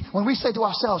when we say to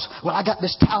ourselves, well, I got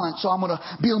this talent, so I'm going to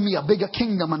build me a bigger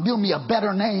kingdom and build me a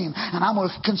better name. And I'm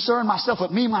going to concern myself with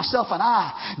me, myself, and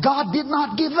I. God did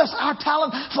not give us our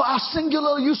talent for our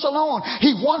singular use alone.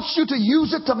 He wants you to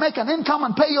use it to make an income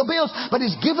and pay your bills. But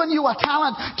He's given you a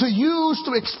talent to use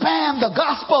to expand the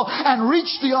gospel and reach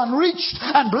the unreached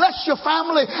and bless your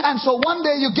family. And so one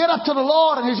day you get up to the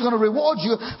Lord and He's going to reward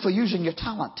you for using your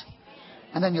talent.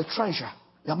 And then your treasure,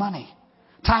 your money,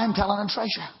 time, talent, and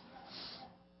treasure.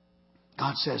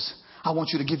 God says, I want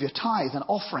you to give your tithe and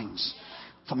offerings.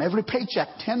 From every paycheck,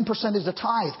 10% is the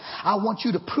tithe. I want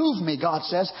you to prove me, God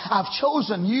says. I've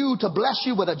chosen you to bless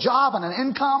you with a job and an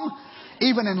income,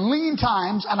 even in lean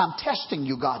times, and I'm testing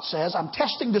you, God says. I'm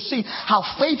testing to see how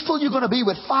faithful you're going to be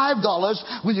with $5.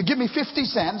 Will you give me 50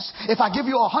 cents? If I give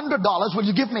you $100, will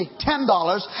you give me $10?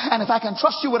 And if I can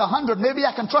trust you with 100, maybe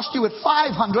I can trust you with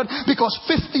 500 because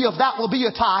 50 of that will be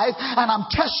your tithe. And I'm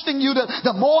testing you that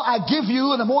the more I give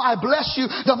you and the more I bless you,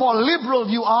 the more liberal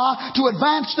you are to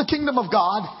advance the kingdom of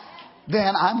God,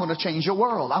 then I'm going to change your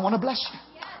world. I want to bless you.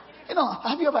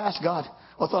 Have you ever asked God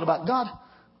or thought about, God,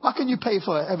 how can you pay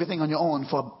for everything on your own,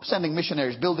 for sending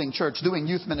missionaries, building church, doing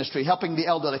youth ministry, helping the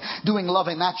elderly, doing love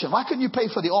in action? Why couldn't you pay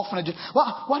for the orphanage?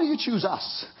 Why do you choose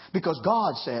us? Because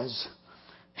God says,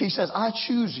 He says, I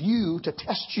choose you to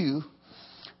test you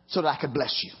so that I could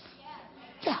bless you.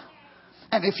 Yeah.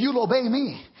 And if you'll obey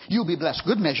me, you'll be blessed.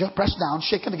 Good measure, pressed down,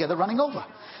 shaken together, running over.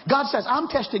 God says, I'm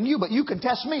testing you, but you can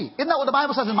test me. Isn't that what the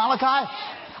Bible says in Malachi?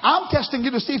 I'm testing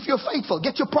you to see if you're faithful.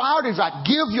 Get your priorities right.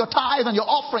 Give your tithe and your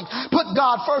offering. Put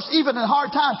God first, even in hard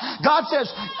times. God says,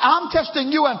 I'm testing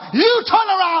you, and you turn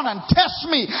around and test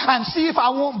me and see if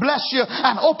I won't bless you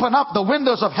and open up the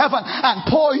windows of heaven and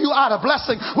pour you out a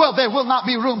blessing. Well, there will not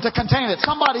be room to contain it.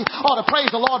 Somebody ought to praise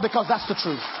the Lord, because that's the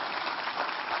truth.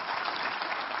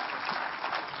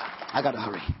 I got to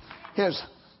hurry. Here's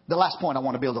the last point I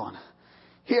want to build on.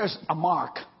 Here's a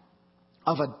mark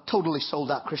of a totally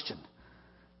sold out Christian.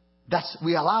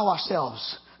 We allow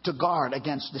ourselves to guard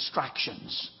against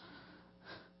distractions.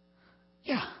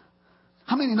 Yeah.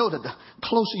 How many know that the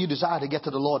closer you desire to get to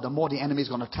the Lord, the more the enemy is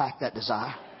going to attack that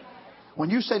desire? When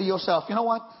you say to yourself, you know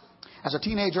what? As a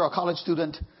teenager or college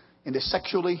student in this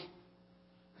sexually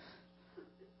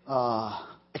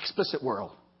explicit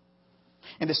world,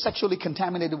 in this sexually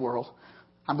contaminated world,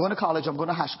 I'm going to college, I'm going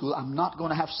to high school, I'm not going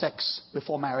to have sex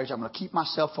before marriage. I'm going to keep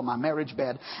myself from my marriage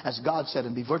bed, as God said,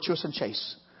 and be virtuous and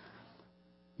chaste.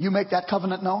 You make that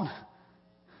covenant known,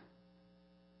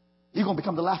 you're going to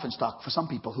become the laughingstock for some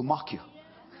people who mock you,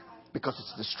 because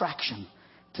it's a distraction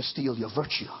to steal your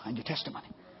virtue and your testimony.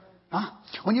 Huh?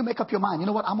 When you make up your mind, you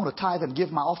know what, I'm going to tithe and give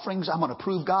my offerings, I'm going to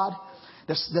prove God.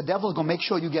 The devil's going to make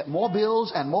sure you get more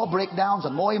bills and more breakdowns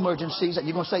and more emergencies. And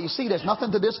you're going to say, you see, there's nothing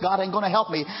to this. God ain't going to help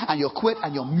me. And you'll quit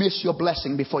and you'll miss your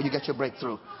blessing before you get your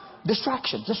breakthrough.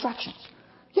 Distractions.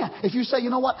 Yeah, if you say,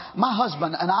 you know what, my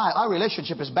husband and our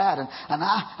relationship is bad,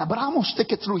 but I'm going to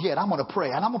stick it through here, and I'm going to pray,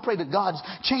 and I'm going to pray that God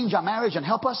change our marriage and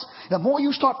help us. The more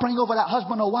you start praying over that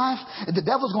husband or wife, the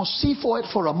devil's going to see for it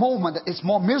for a moment that it's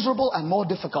more miserable and more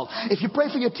difficult. If you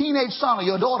pray for your teenage son or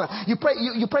your daughter, you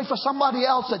pray for somebody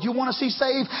else that you want to see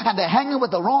saved, and they're hanging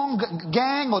with the wrong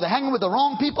gang, or they're hanging with the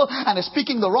wrong people, and they're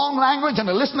speaking the wrong language, and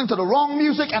they're listening to the wrong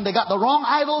music, and they got the wrong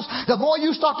idols. The more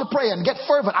you start to pray and get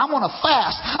fervent, I'm going to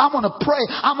fast, I'm going to pray,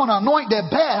 I'm going to anoint their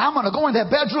bed, I'm going to go in their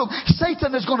bedroom.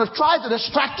 Satan is going to try to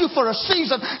distract you for a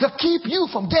season to keep you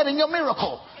from getting your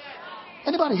miracle.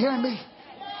 Anybody hearing me?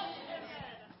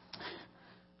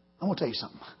 I want to tell you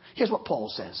something. Here's what Paul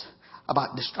says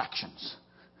about distractions.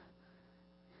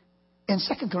 In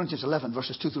 2 Corinthians 11,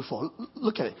 verses 2 through 4,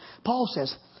 look at it. Paul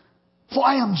says, for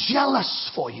I am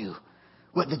jealous for you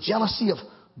with the jealousy of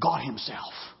God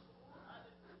himself.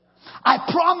 I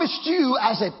promised you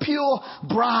as a pure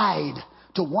bride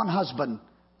to one husband,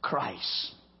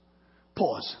 Christ.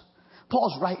 Pause.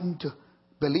 Paul's writing to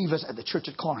believers at the church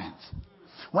at Corinth.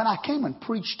 When I came and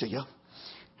preached to you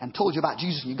and told you about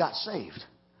Jesus and you got saved,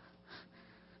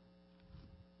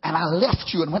 and I left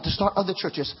you and went to start other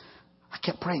churches, I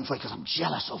kept praying for you because I'm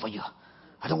jealous over you.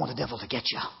 I don't want the devil to get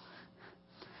you.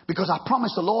 Because I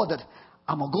promised the Lord that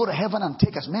I'm going to go to heaven and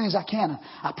take as many as I can.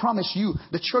 I promise you,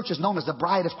 the church is known as the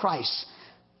bride of Christ.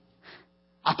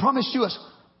 I promised you as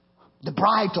the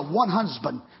bride to one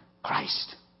husband,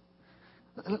 Christ.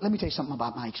 Let me tell you something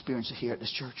about my experience here at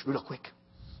this church real quick.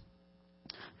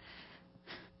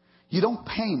 You don't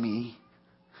pay me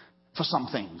for some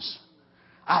things.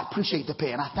 I appreciate the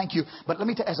pay and I thank you. But let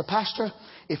me tell you, as a pastor,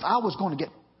 if I was going to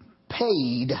get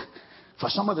paid for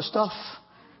some of the stuff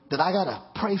that I got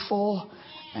to pray for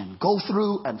and go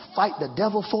through and fight the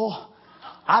devil for,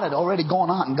 I'd have already gone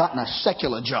out and gotten a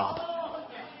secular job.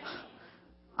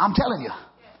 I'm telling you.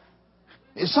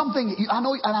 It's something I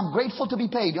know, and I'm grateful to be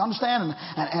paid. You understand?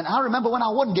 And I remember when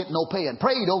I wasn't getting no pay and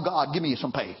prayed, oh God, give me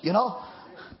some pay, you know.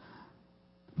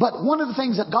 But one of the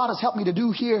things that God has helped me to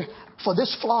do here for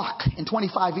this flock in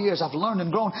 25 years, I've learned and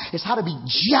grown, is how to be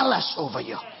jealous over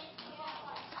you.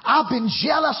 I've been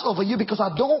jealous over you because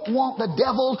I don't want the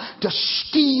devil to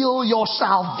steal your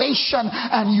salvation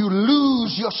and you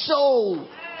lose your soul.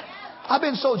 I've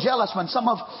been so jealous when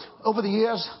over the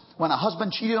years, when a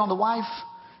husband cheated on the wife,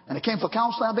 and it came for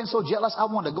counseling, I've been so jealous, I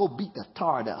wanted to go beat the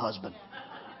tar out of that husband.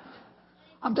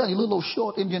 I'm telling you, little old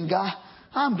short Indian guy,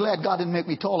 I'm glad God didn't make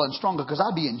me taller and stronger, because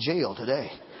I'd be in jail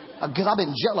today. Because I've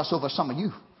been jealous over some of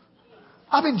you.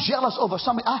 I've been jealous over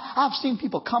some. I've seen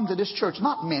people come to this church,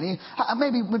 not many,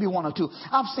 maybe one or two.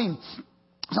 I've seen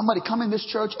somebody come in this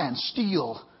church and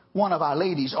steal one of our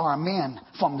ladies or our men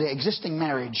from their existing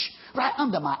marriage right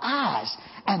under my eyes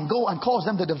and go and cause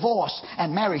them to divorce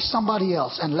and marry somebody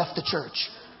else and left the church.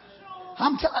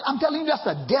 I'm telling you, that's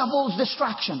the devil's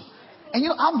distraction. And you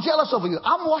know, I'm jealous over you.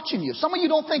 I'm watching you. Some of you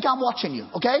don't think I'm watching you,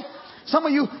 okay? Some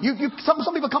of you, some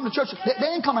people come to church, they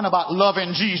ain't coming about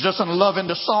loving Jesus and loving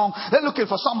the song. They're looking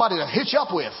for somebody to hitch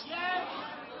up with.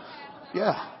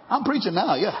 Yeah, I'm preaching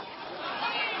now, yeah.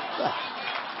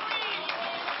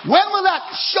 When will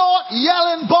that short,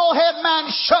 yelling, bald-head man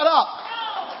shut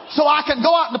up? So I can go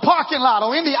out in the parking lot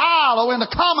or in the aisle or in the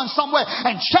common somewhere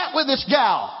and chat with this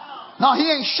gal. No, he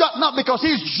ain't shutting up because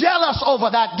he's jealous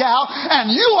over that gal. And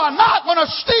you are not going to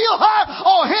steal her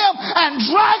or him and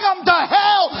drag them to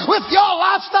hell with your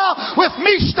lifestyle, with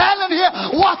me standing here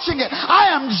watching it.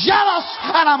 I am jealous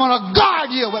and I'm going to guard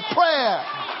you with prayer.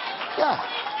 Yeah.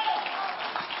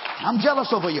 I'm jealous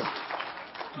over you.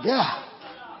 Yeah.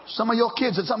 Some of your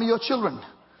kids and some of your children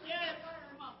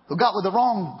who got with the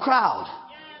wrong crowd.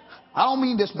 I don't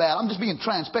mean this bad. I'm just being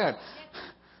transparent.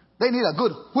 They need a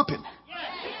good whipping.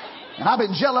 And I've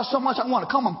been jealous so much I want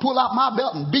to come and pull out my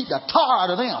belt and beat the tar out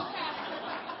of them.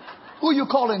 Who you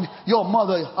calling your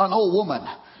mother an old woman?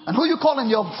 And who you calling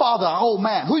your father an old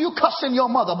man? Who you cussing your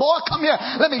mother? Boy, come here.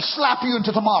 Let me slap you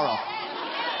into tomorrow.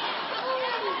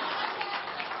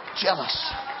 Jealous.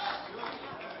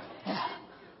 Yeah.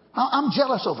 I'm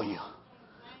jealous over you.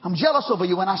 I'm jealous over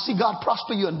you when I see God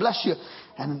prosper you and bless you.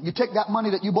 And you take that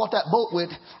money that you bought that boat with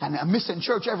and miss in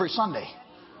church every Sunday.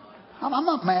 I'm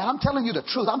not mad. I'm telling you the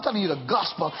truth. I'm telling you the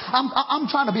gospel. I'm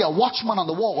trying to be a watchman on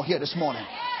the wall here this morning.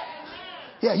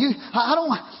 Yeah,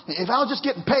 if I was just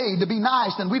getting paid to be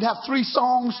nice, then we'd have 3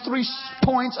 songs, 3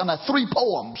 points, and 3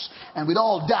 poems, and we'd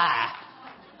all die.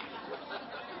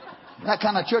 That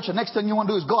kind of church, the next thing you want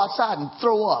to do is go outside and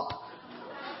throw up.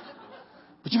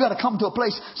 But you got to come to a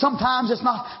place. Sometimes it's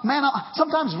not,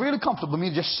 sometimes it's really comfortable for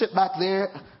me to just sit back there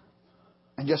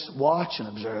and just watch and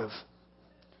observe.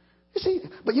 You see,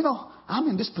 but I'm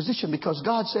in this position because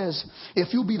God says,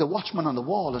 if you be the watchman on the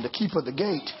wall and the keeper of the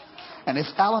gate, and if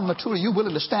Alan Matura, you're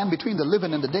willing to stand between the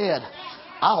living and the dead,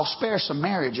 I'll spare some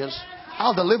marriages.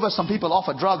 I'll deliver some people off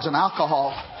of drugs and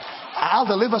alcohol. I'll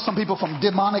deliver some people from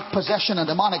demonic possession and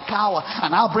demonic power,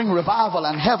 and I'll bring revival,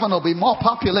 and heaven will be more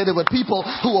populated with people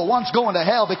who were once going to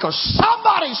hell because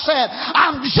somebody said,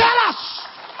 I'm jealous.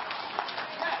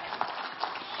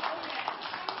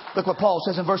 Look what Paul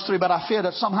says in verse 3, but I fear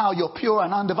that somehow your pure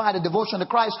and undivided devotion to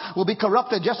Christ will be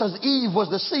corrupted just as Eve was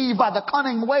deceived by the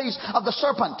cunning ways of the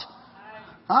serpent.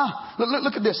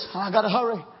 Look at this. I got to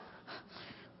hurry.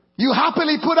 You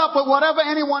happily put up with whatever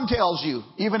anyone tells you,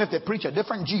 even if they preach a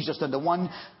different Jesus than the one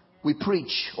we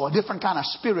preach, or a different kind of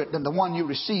spirit than the one you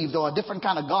received, or a different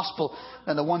kind of gospel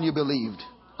than the one you believed.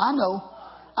 I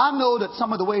know that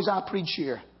some of the ways I preach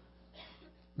here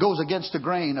goes against the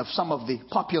grain of some of the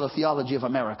popular theology of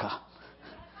America.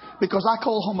 Because I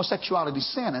call homosexuality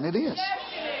sin, and it is.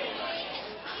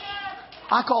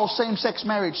 I call same-sex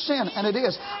marriage sin, and it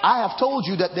is. I have told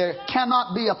you that there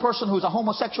cannot be a person who's a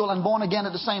homosexual and born again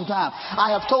at the same time.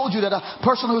 I have told you that a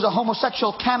person who's a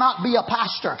homosexual cannot be a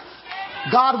pastor.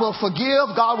 God will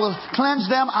forgive. God will cleanse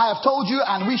them. I have told you,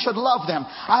 and we should love them.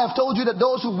 I have told you that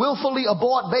those who willfully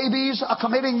abort babies are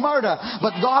committing murder,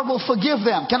 but God will forgive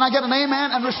them. Can I get an amen?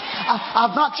 And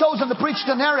I've not chosen to preach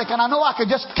generic, and I know I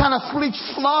could just kind of preach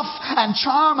fluff and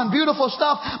charm and beautiful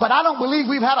stuff, but I don't believe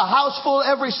we've had a house full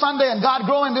every Sunday and God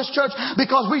grow in this church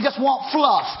because we just want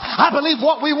fluff. I believe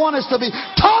what we want is to be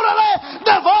totally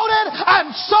devoted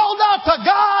and sold out to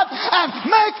God and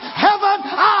make heaven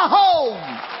our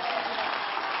home.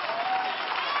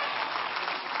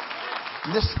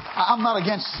 I'm not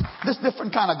against this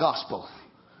different kind of gospel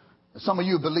that some of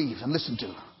you believe and listen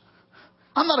to.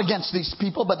 I'm not against these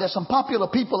people, but there's some popular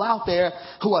people out there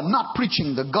who are not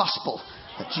preaching the gospel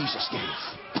that Jesus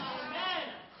gave.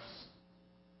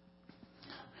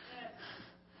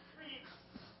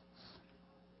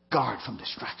 Guard from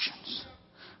distractions.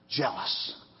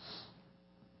 Jealous.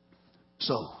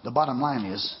 So the bottom line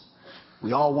is,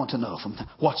 we all want to know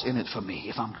what's in it for me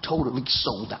if I'm totally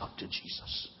sold out to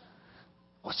Jesus.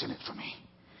 What's in it for me?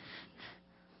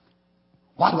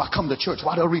 Why do I come to church?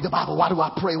 Why do I read the Bible? Why do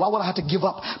I pray? Why would I have to give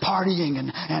up partying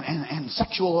and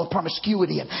sexual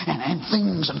promiscuity and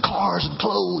things and cars and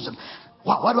clothes? And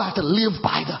why do I have to live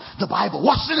by the Bible?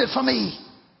 What's in it for me?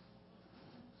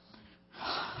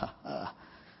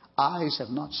 Eyes have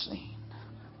not seen.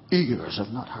 Ears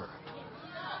have not heard.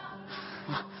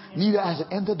 Neither has it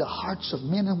entered the hearts of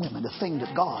men and women the thing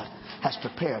that God has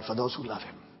prepared for those who love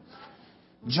Him.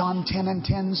 John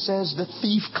 10:10 says the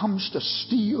thief comes to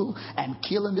steal and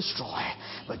kill and destroy.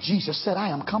 But Jesus said, I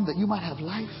am come that you might have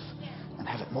life and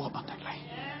have it more abundantly.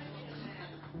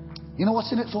 You know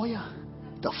what's in it for you?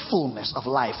 The fullness of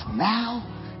life. Now,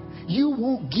 you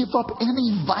won't give up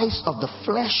any vice of the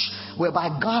flesh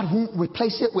whereby God won't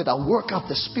replace it with a work of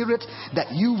the Spirit,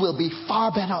 that you will be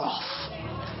far better off.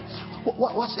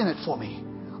 What's in it for me?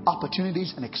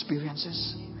 Opportunities and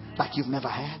experiences like you've never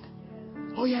had.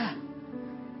 Oh yeah.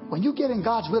 When you get in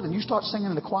God's will and you start singing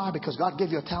in the choir because God gave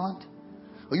you a talent,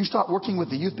 or you start working with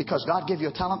the youth because God gave you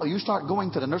a talent, or you start going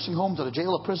to the nursing homes or the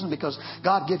jail or prison because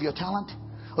God gave you a talent,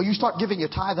 or you start giving your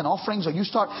tithe and offerings, or you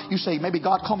say, maybe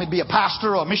God called me to be a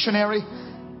pastor or a missionary.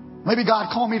 Maybe God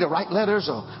called me to write letters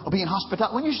or be in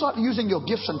hospitality. When you start using your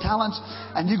gifts and talents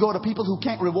and you go to people who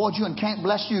can't reward you and can't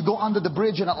bless you, you go under the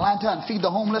bridge in Atlanta and feed the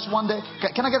homeless one day.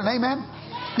 Can I get an amen?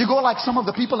 You go like some of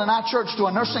the people in our church to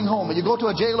a nursing home, or you go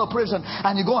to a jail or prison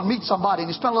and you go and meet somebody and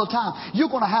you spend a little time. You're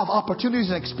going to have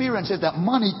opportunities and experiences that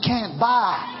money can't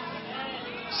buy.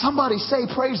 Somebody say,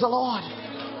 praise the Lord.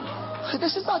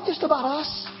 This is not just about us.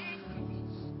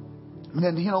 And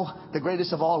then, the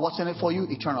greatest of all, what's in it for you?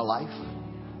 Eternal life.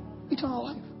 Eternal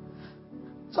life.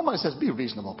 Somebody says, be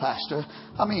reasonable, Pastor.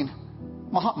 I mean,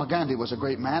 Mahatma Gandhi was a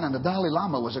great man, and the Dalai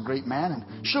Lama was a great man,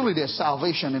 and surely there's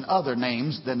salvation in other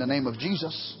names than the name of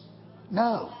Jesus.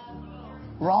 No.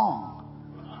 Wrong.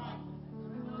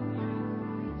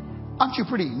 Aren't you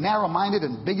pretty narrow-minded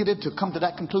and bigoted to come to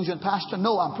that conclusion, Pastor?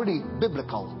 No, I'm pretty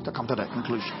biblical to come to that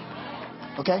conclusion.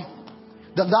 Okay?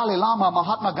 The Dalai Lama,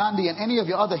 Mahatma Gandhi, and any of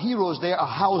your other heroes there are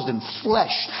housed in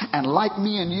flesh. And like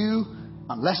me and you,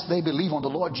 unless they believe on the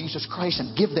Lord Jesus Christ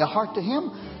and give their heart to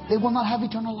Him, they will not have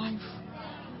eternal life.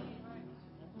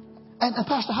 And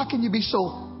Pastor, how can you be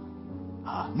so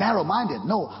narrow-minded?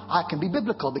 No, I can be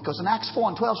biblical, because in Acts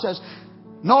 4:12 says,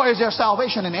 nor is there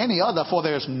salvation in any other, for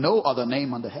there is no other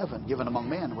name under heaven given among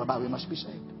men whereby we must be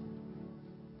saved.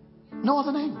 No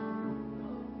other name.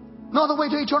 No other way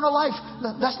to eternal life.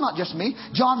 That's not just me.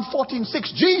 John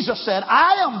 14:6, Jesus said,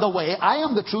 I am the way, I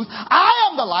am the truth, I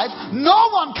am the life. No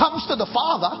one comes to the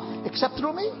Father except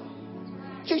through me.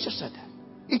 Jesus said that.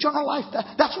 Eternal life.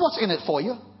 That's what's in it for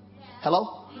you.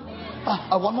 Hello?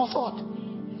 One more thought.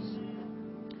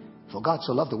 For God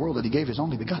so loved the world that He gave His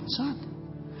only begotten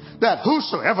Son, that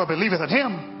whosoever believeth in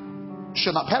Him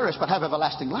should not perish but have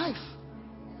everlasting life.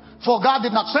 For God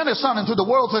did not send His Son into the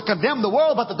world to condemn the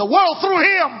world, but that the world through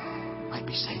Him might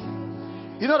be saved.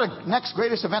 You know, the next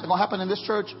greatest event that will happen in this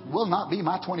church will not be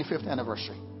my 25th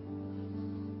anniversary.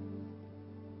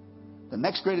 The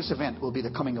next greatest event will be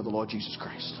the coming of the Lord Jesus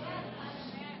Christ.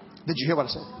 Did you hear what I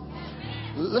said?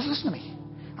 Listen to me.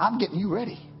 I'm getting you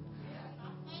ready.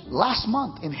 Last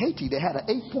month in Haiti, they had an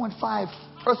 8.5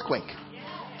 earthquake.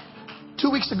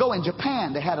 2 weeks ago in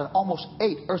Japan, they had an almost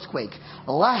 8 earthquake.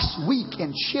 Last week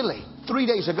in Chile, 3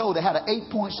 days ago, they had an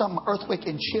 8-point-something earthquake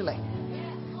in Chile.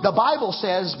 The Bible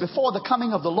says, before the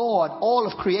coming of the Lord, all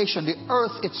of creation, the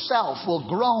earth itself will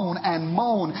groan and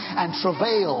moan and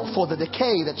travail for the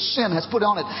decay that sin has put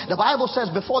on it. The Bible says,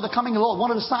 before the coming of the Lord,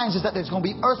 one of the signs is that there's going to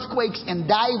be earthquakes in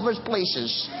diverse places,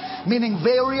 meaning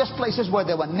various places where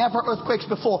there were never earthquakes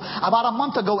before. About a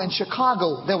month ago in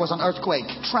Chicago, there was an earthquake,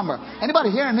 tremor.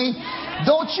 Anybody hearing me?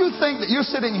 Don't you think that you're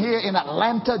sitting here in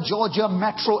Atlanta, Georgia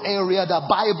metro area, the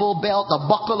Bible Belt, the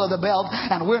buckle of the belt,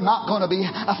 and we're not going to be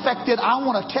affected? I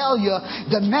want to tell you,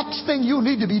 the next thing you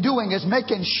need to be doing is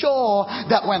making sure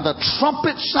that when the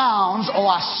trumpet sounds, or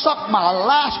I suck my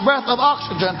last breath of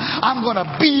oxygen, I'm going to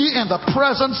be in the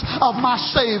presence of my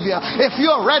Savior. If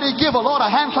you're ready, give a Lord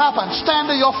a hand clap and stand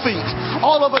to your feet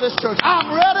all over this church. I'm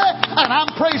ready and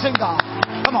I'm praising God.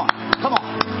 Come on, come on.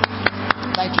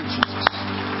 Thank you, Jesus.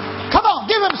 Come on,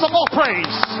 give Him some more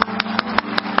praise.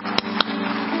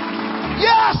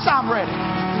 Yes, I'm ready.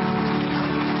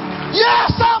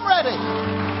 Yes, I'm ready.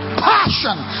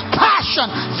 Passion,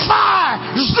 fire,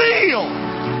 zeal.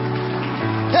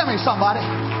 Hear me, somebody.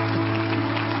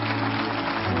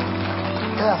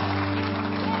 Yeah.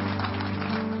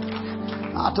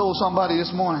 I told somebody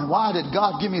this morning, why did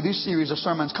God give me this series of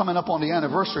sermons coming up on the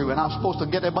anniversary when I'm supposed to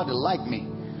get everybody to like me?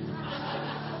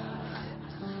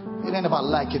 It ain't about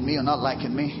liking me or not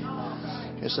liking me.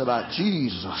 It's about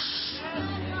Jesus.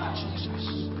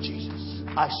 Jesus.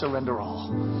 I surrender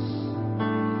all.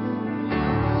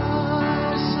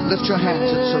 Lift your hands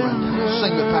and surrender.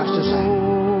 Sing with Pastor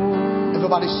Sam.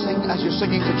 Everybody sing as you're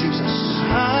singing to Jesus.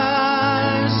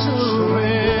 I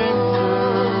surrender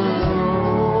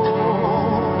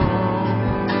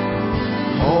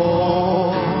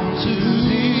all to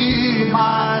Thee,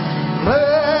 my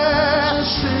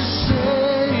precious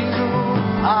Savior.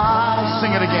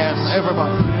 Sing it again,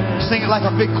 everybody. Sing it like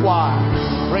a big choir.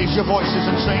 Raise your voices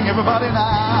and sing, everybody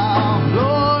now.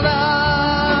 Lord,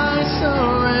 I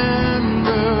surrender.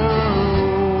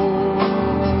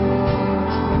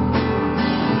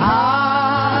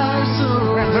 I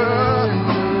surrender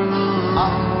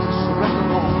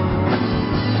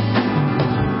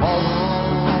all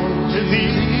to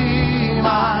Thee,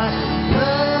 my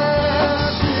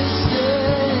precious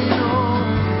Savior.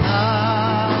 I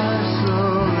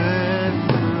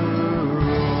surrender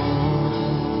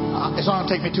all. It's only going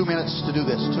to take me 2 minutes to do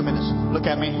this. 2 minutes. Look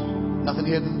at me. Nothing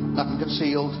hidden, nothing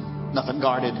concealed, nothing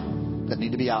guarded that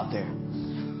need to be out there.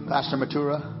 Pastor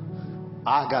Matura,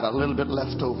 I got a little bit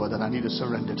left over that I need to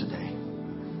surrender today.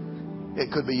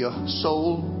 It could be your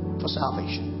soul for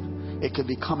salvation. It could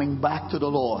be coming back to the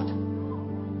Lord,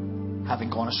 having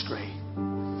gone astray.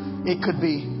 It could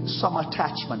be some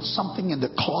attachment, something in the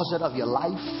closet of your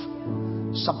life,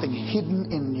 something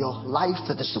hidden in your life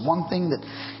that is the one thing that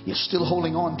you're still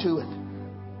holding on to.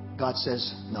 And God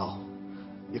says, no,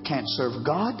 you can't serve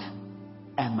God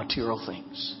and material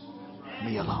things.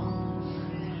 Me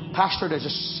alone. Pastor,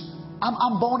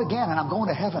 I'm born again and I'm going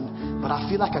to heaven, but I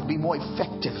feel like I'd be more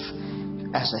effective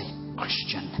as a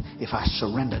Christian if I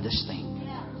surrender this thing.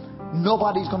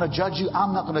 Nobody's going to judge you.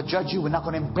 I'm not going to judge you. We're not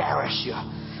going to embarrass you.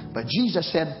 But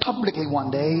Jesus said publicly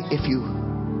one day, if you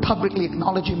publicly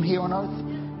acknowledge Him here on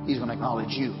earth, He's going to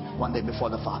acknowledge you one day before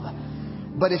the Father.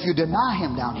 But if you deny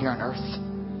Him down here on earth,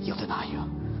 He'll deny you.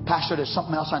 Pastor, there's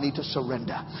something else I need to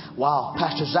surrender. Wow.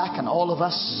 Pastor Zach and all of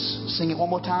us, sing it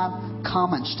one more time.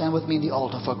 Come and stand with me in the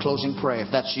altar for a closing prayer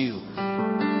if that's you.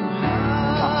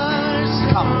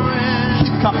 Come.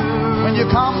 Keep coming. When you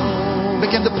come,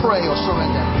 begin to pray or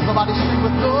surrender. Everybody sing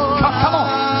with me. Come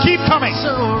on. Keep coming.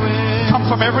 Come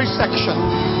from every section.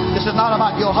 This is not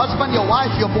about your husband, your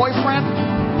wife, your boyfriend.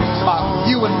 It's about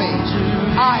you and me.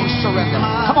 I surrender.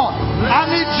 Come on. I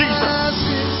need Jesus.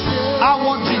 I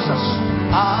want Jesus.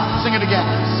 Sing it again.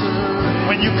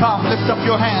 When you come, lift up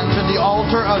your hands in the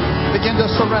altar and begin to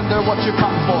surrender what you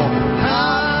come for.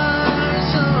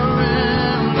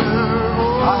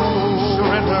 I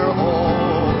surrender all.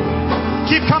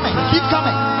 Keep coming. Keep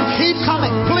coming. Keep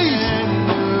coming. Please.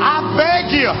 I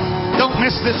beg you. Don't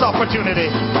miss this opportunity.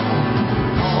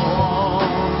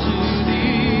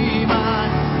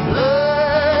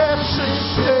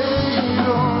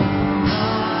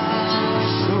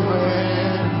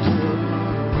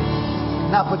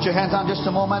 Now put your hands on just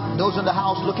a moment. Those in the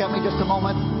house, look at me just a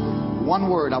moment.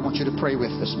 One word I want you to pray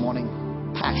with this morning.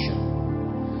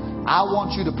 Passion. I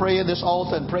want you to pray in this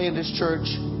altar and pray in this church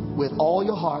with all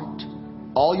your heart,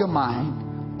 all your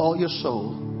mind, all your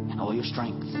soul, and all your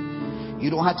strength. You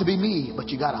don't have to be me, but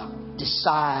you got to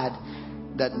decide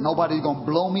that nobody's going to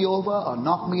blow me over or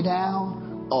knock me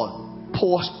down or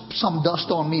pour some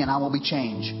dust on me and I won't be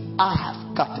changed. I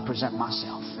have got to present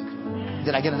myself.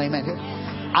 Did I get an amen here?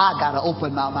 I got to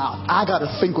open my mouth. I got to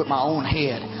think with my own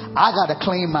head. I got to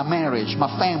claim my marriage,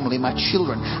 my family, my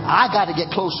children. I got to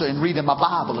get closer and reading my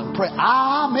Bible and pray.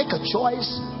 I make a choice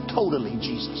totally,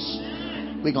 Jesus.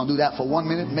 We're going to do that for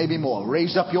 1 minute, maybe more.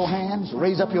 Raise up your hands.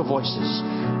 Raise up your voices.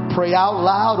 Pray out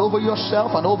loud over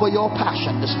yourself and over your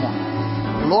passion this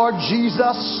morning. Lord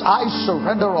Jesus, I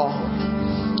surrender all.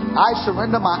 I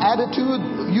surrender my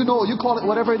attitude. You know, you call it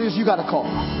whatever it is you got to call.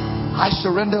 I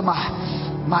surrender my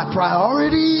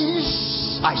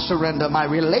priorities. I surrender my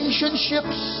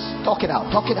relationships. Talk it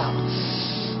out. Talk it out.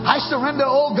 I surrender,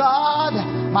 oh God,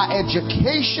 my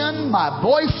education, my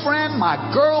boyfriend, my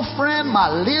girlfriend, my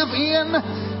live-in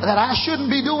that I shouldn't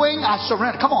be doing. I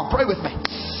surrender. Come on, pray with me.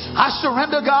 I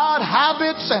surrender, God,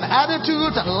 habits and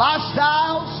attitudes and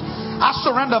lifestyles. I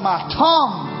surrender my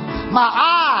tongue, my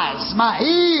eyes, my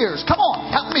ears. Come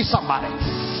on, help me somebody.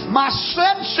 My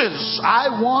senses. I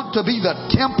want to be the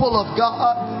temple of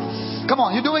God. Come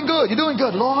on, you're doing good. You're doing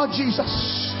good. Lord Jesus.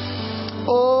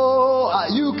 Oh,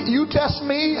 you test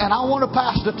me and I want to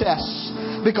pass the test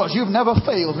because you've never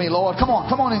failed me, Lord. Come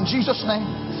on in Jesus' name.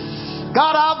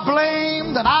 God, I've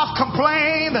blamed and I've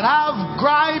complained and I've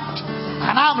griped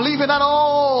and I'm leaving that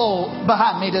all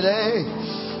behind me today.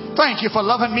 Thank you for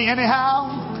loving me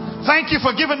anyhow. Thank you for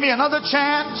giving me another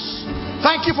chance.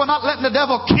 Thank you for not letting the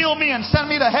devil kill me and send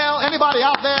me to hell. Anybody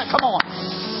out there? Come on.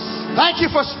 Thank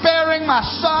you for sparing my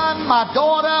son, my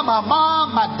daughter, my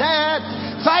mom, my dad.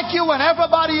 Thank you when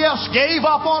everybody else gave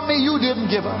up on me, you didn't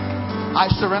give up. I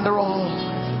surrender all.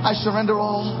 I surrender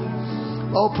all.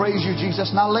 Oh, praise you,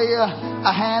 Jesus. Now lay a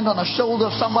hand on the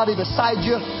shoulder of somebody beside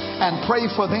you and pray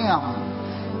for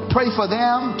them. Pray for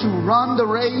them to run the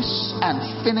race and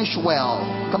finish well.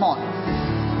 Come on.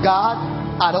 God,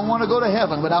 I don't want to go to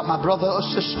heaven without my brother or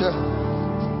sister.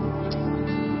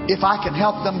 If I can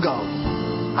help them go.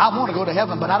 I want to go to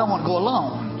heaven, but I don't want to go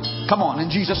alone. Come on,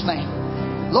 in Jesus' name.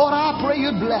 Lord, I pray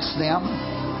you'd bless them.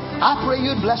 I pray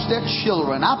you'd bless their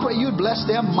children. I pray you'd bless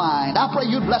their mind. I pray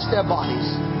you'd bless their bodies.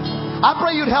 I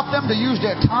pray you'd help them to use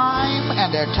their time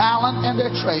and their talent and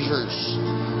their treasures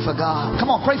for God.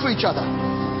 Come on, pray for each other.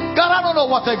 God, I don't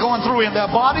know what they're going through in their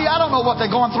body. I don't know what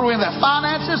they're going through in their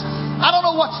finances. I don't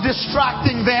know what's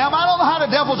distracting them. I don't know how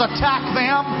the devil's attack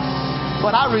them.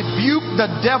 But I rebuke the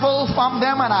devil from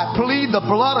them and I plead the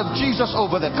blood of Jesus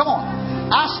over them. Come on.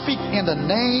 I speak in the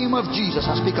name of Jesus.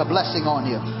 I speak a blessing on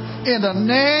you. In the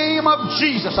name of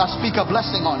Jesus, I speak a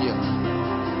blessing on you.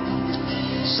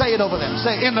 Say it over them.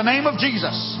 Say, in the name of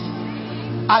Jesus,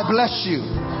 I bless you.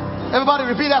 Everybody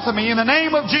repeat after me. In the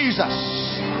name of Jesus,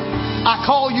 I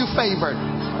call you favored.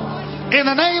 In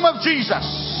the name of Jesus,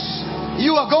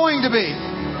 you are going to be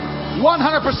 100%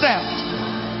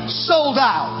 sold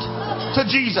out to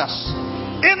Jesus.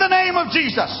 In the name of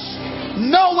Jesus,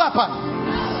 no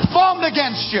weapon formed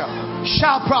against you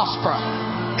shall prosper.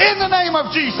 In the name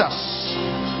of Jesus,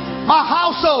 my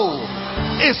household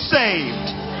is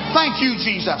saved. Thank you,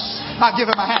 Jesus. Now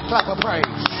give him a hand clap of praise.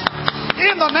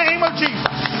 In the name of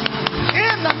Jesus.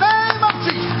 In the name of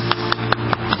Jesus.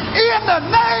 In the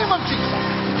name of Jesus.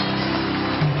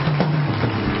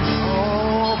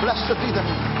 Oh, blessed be the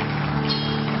name.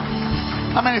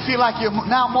 How many feel like you're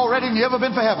now more ready than you ever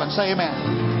been for heaven? Say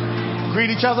amen.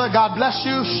 Greet each other. God bless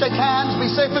you. Shake hands.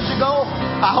 Be safe as you go.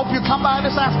 I hope you come by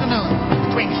this afternoon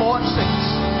between 4 and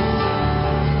 6.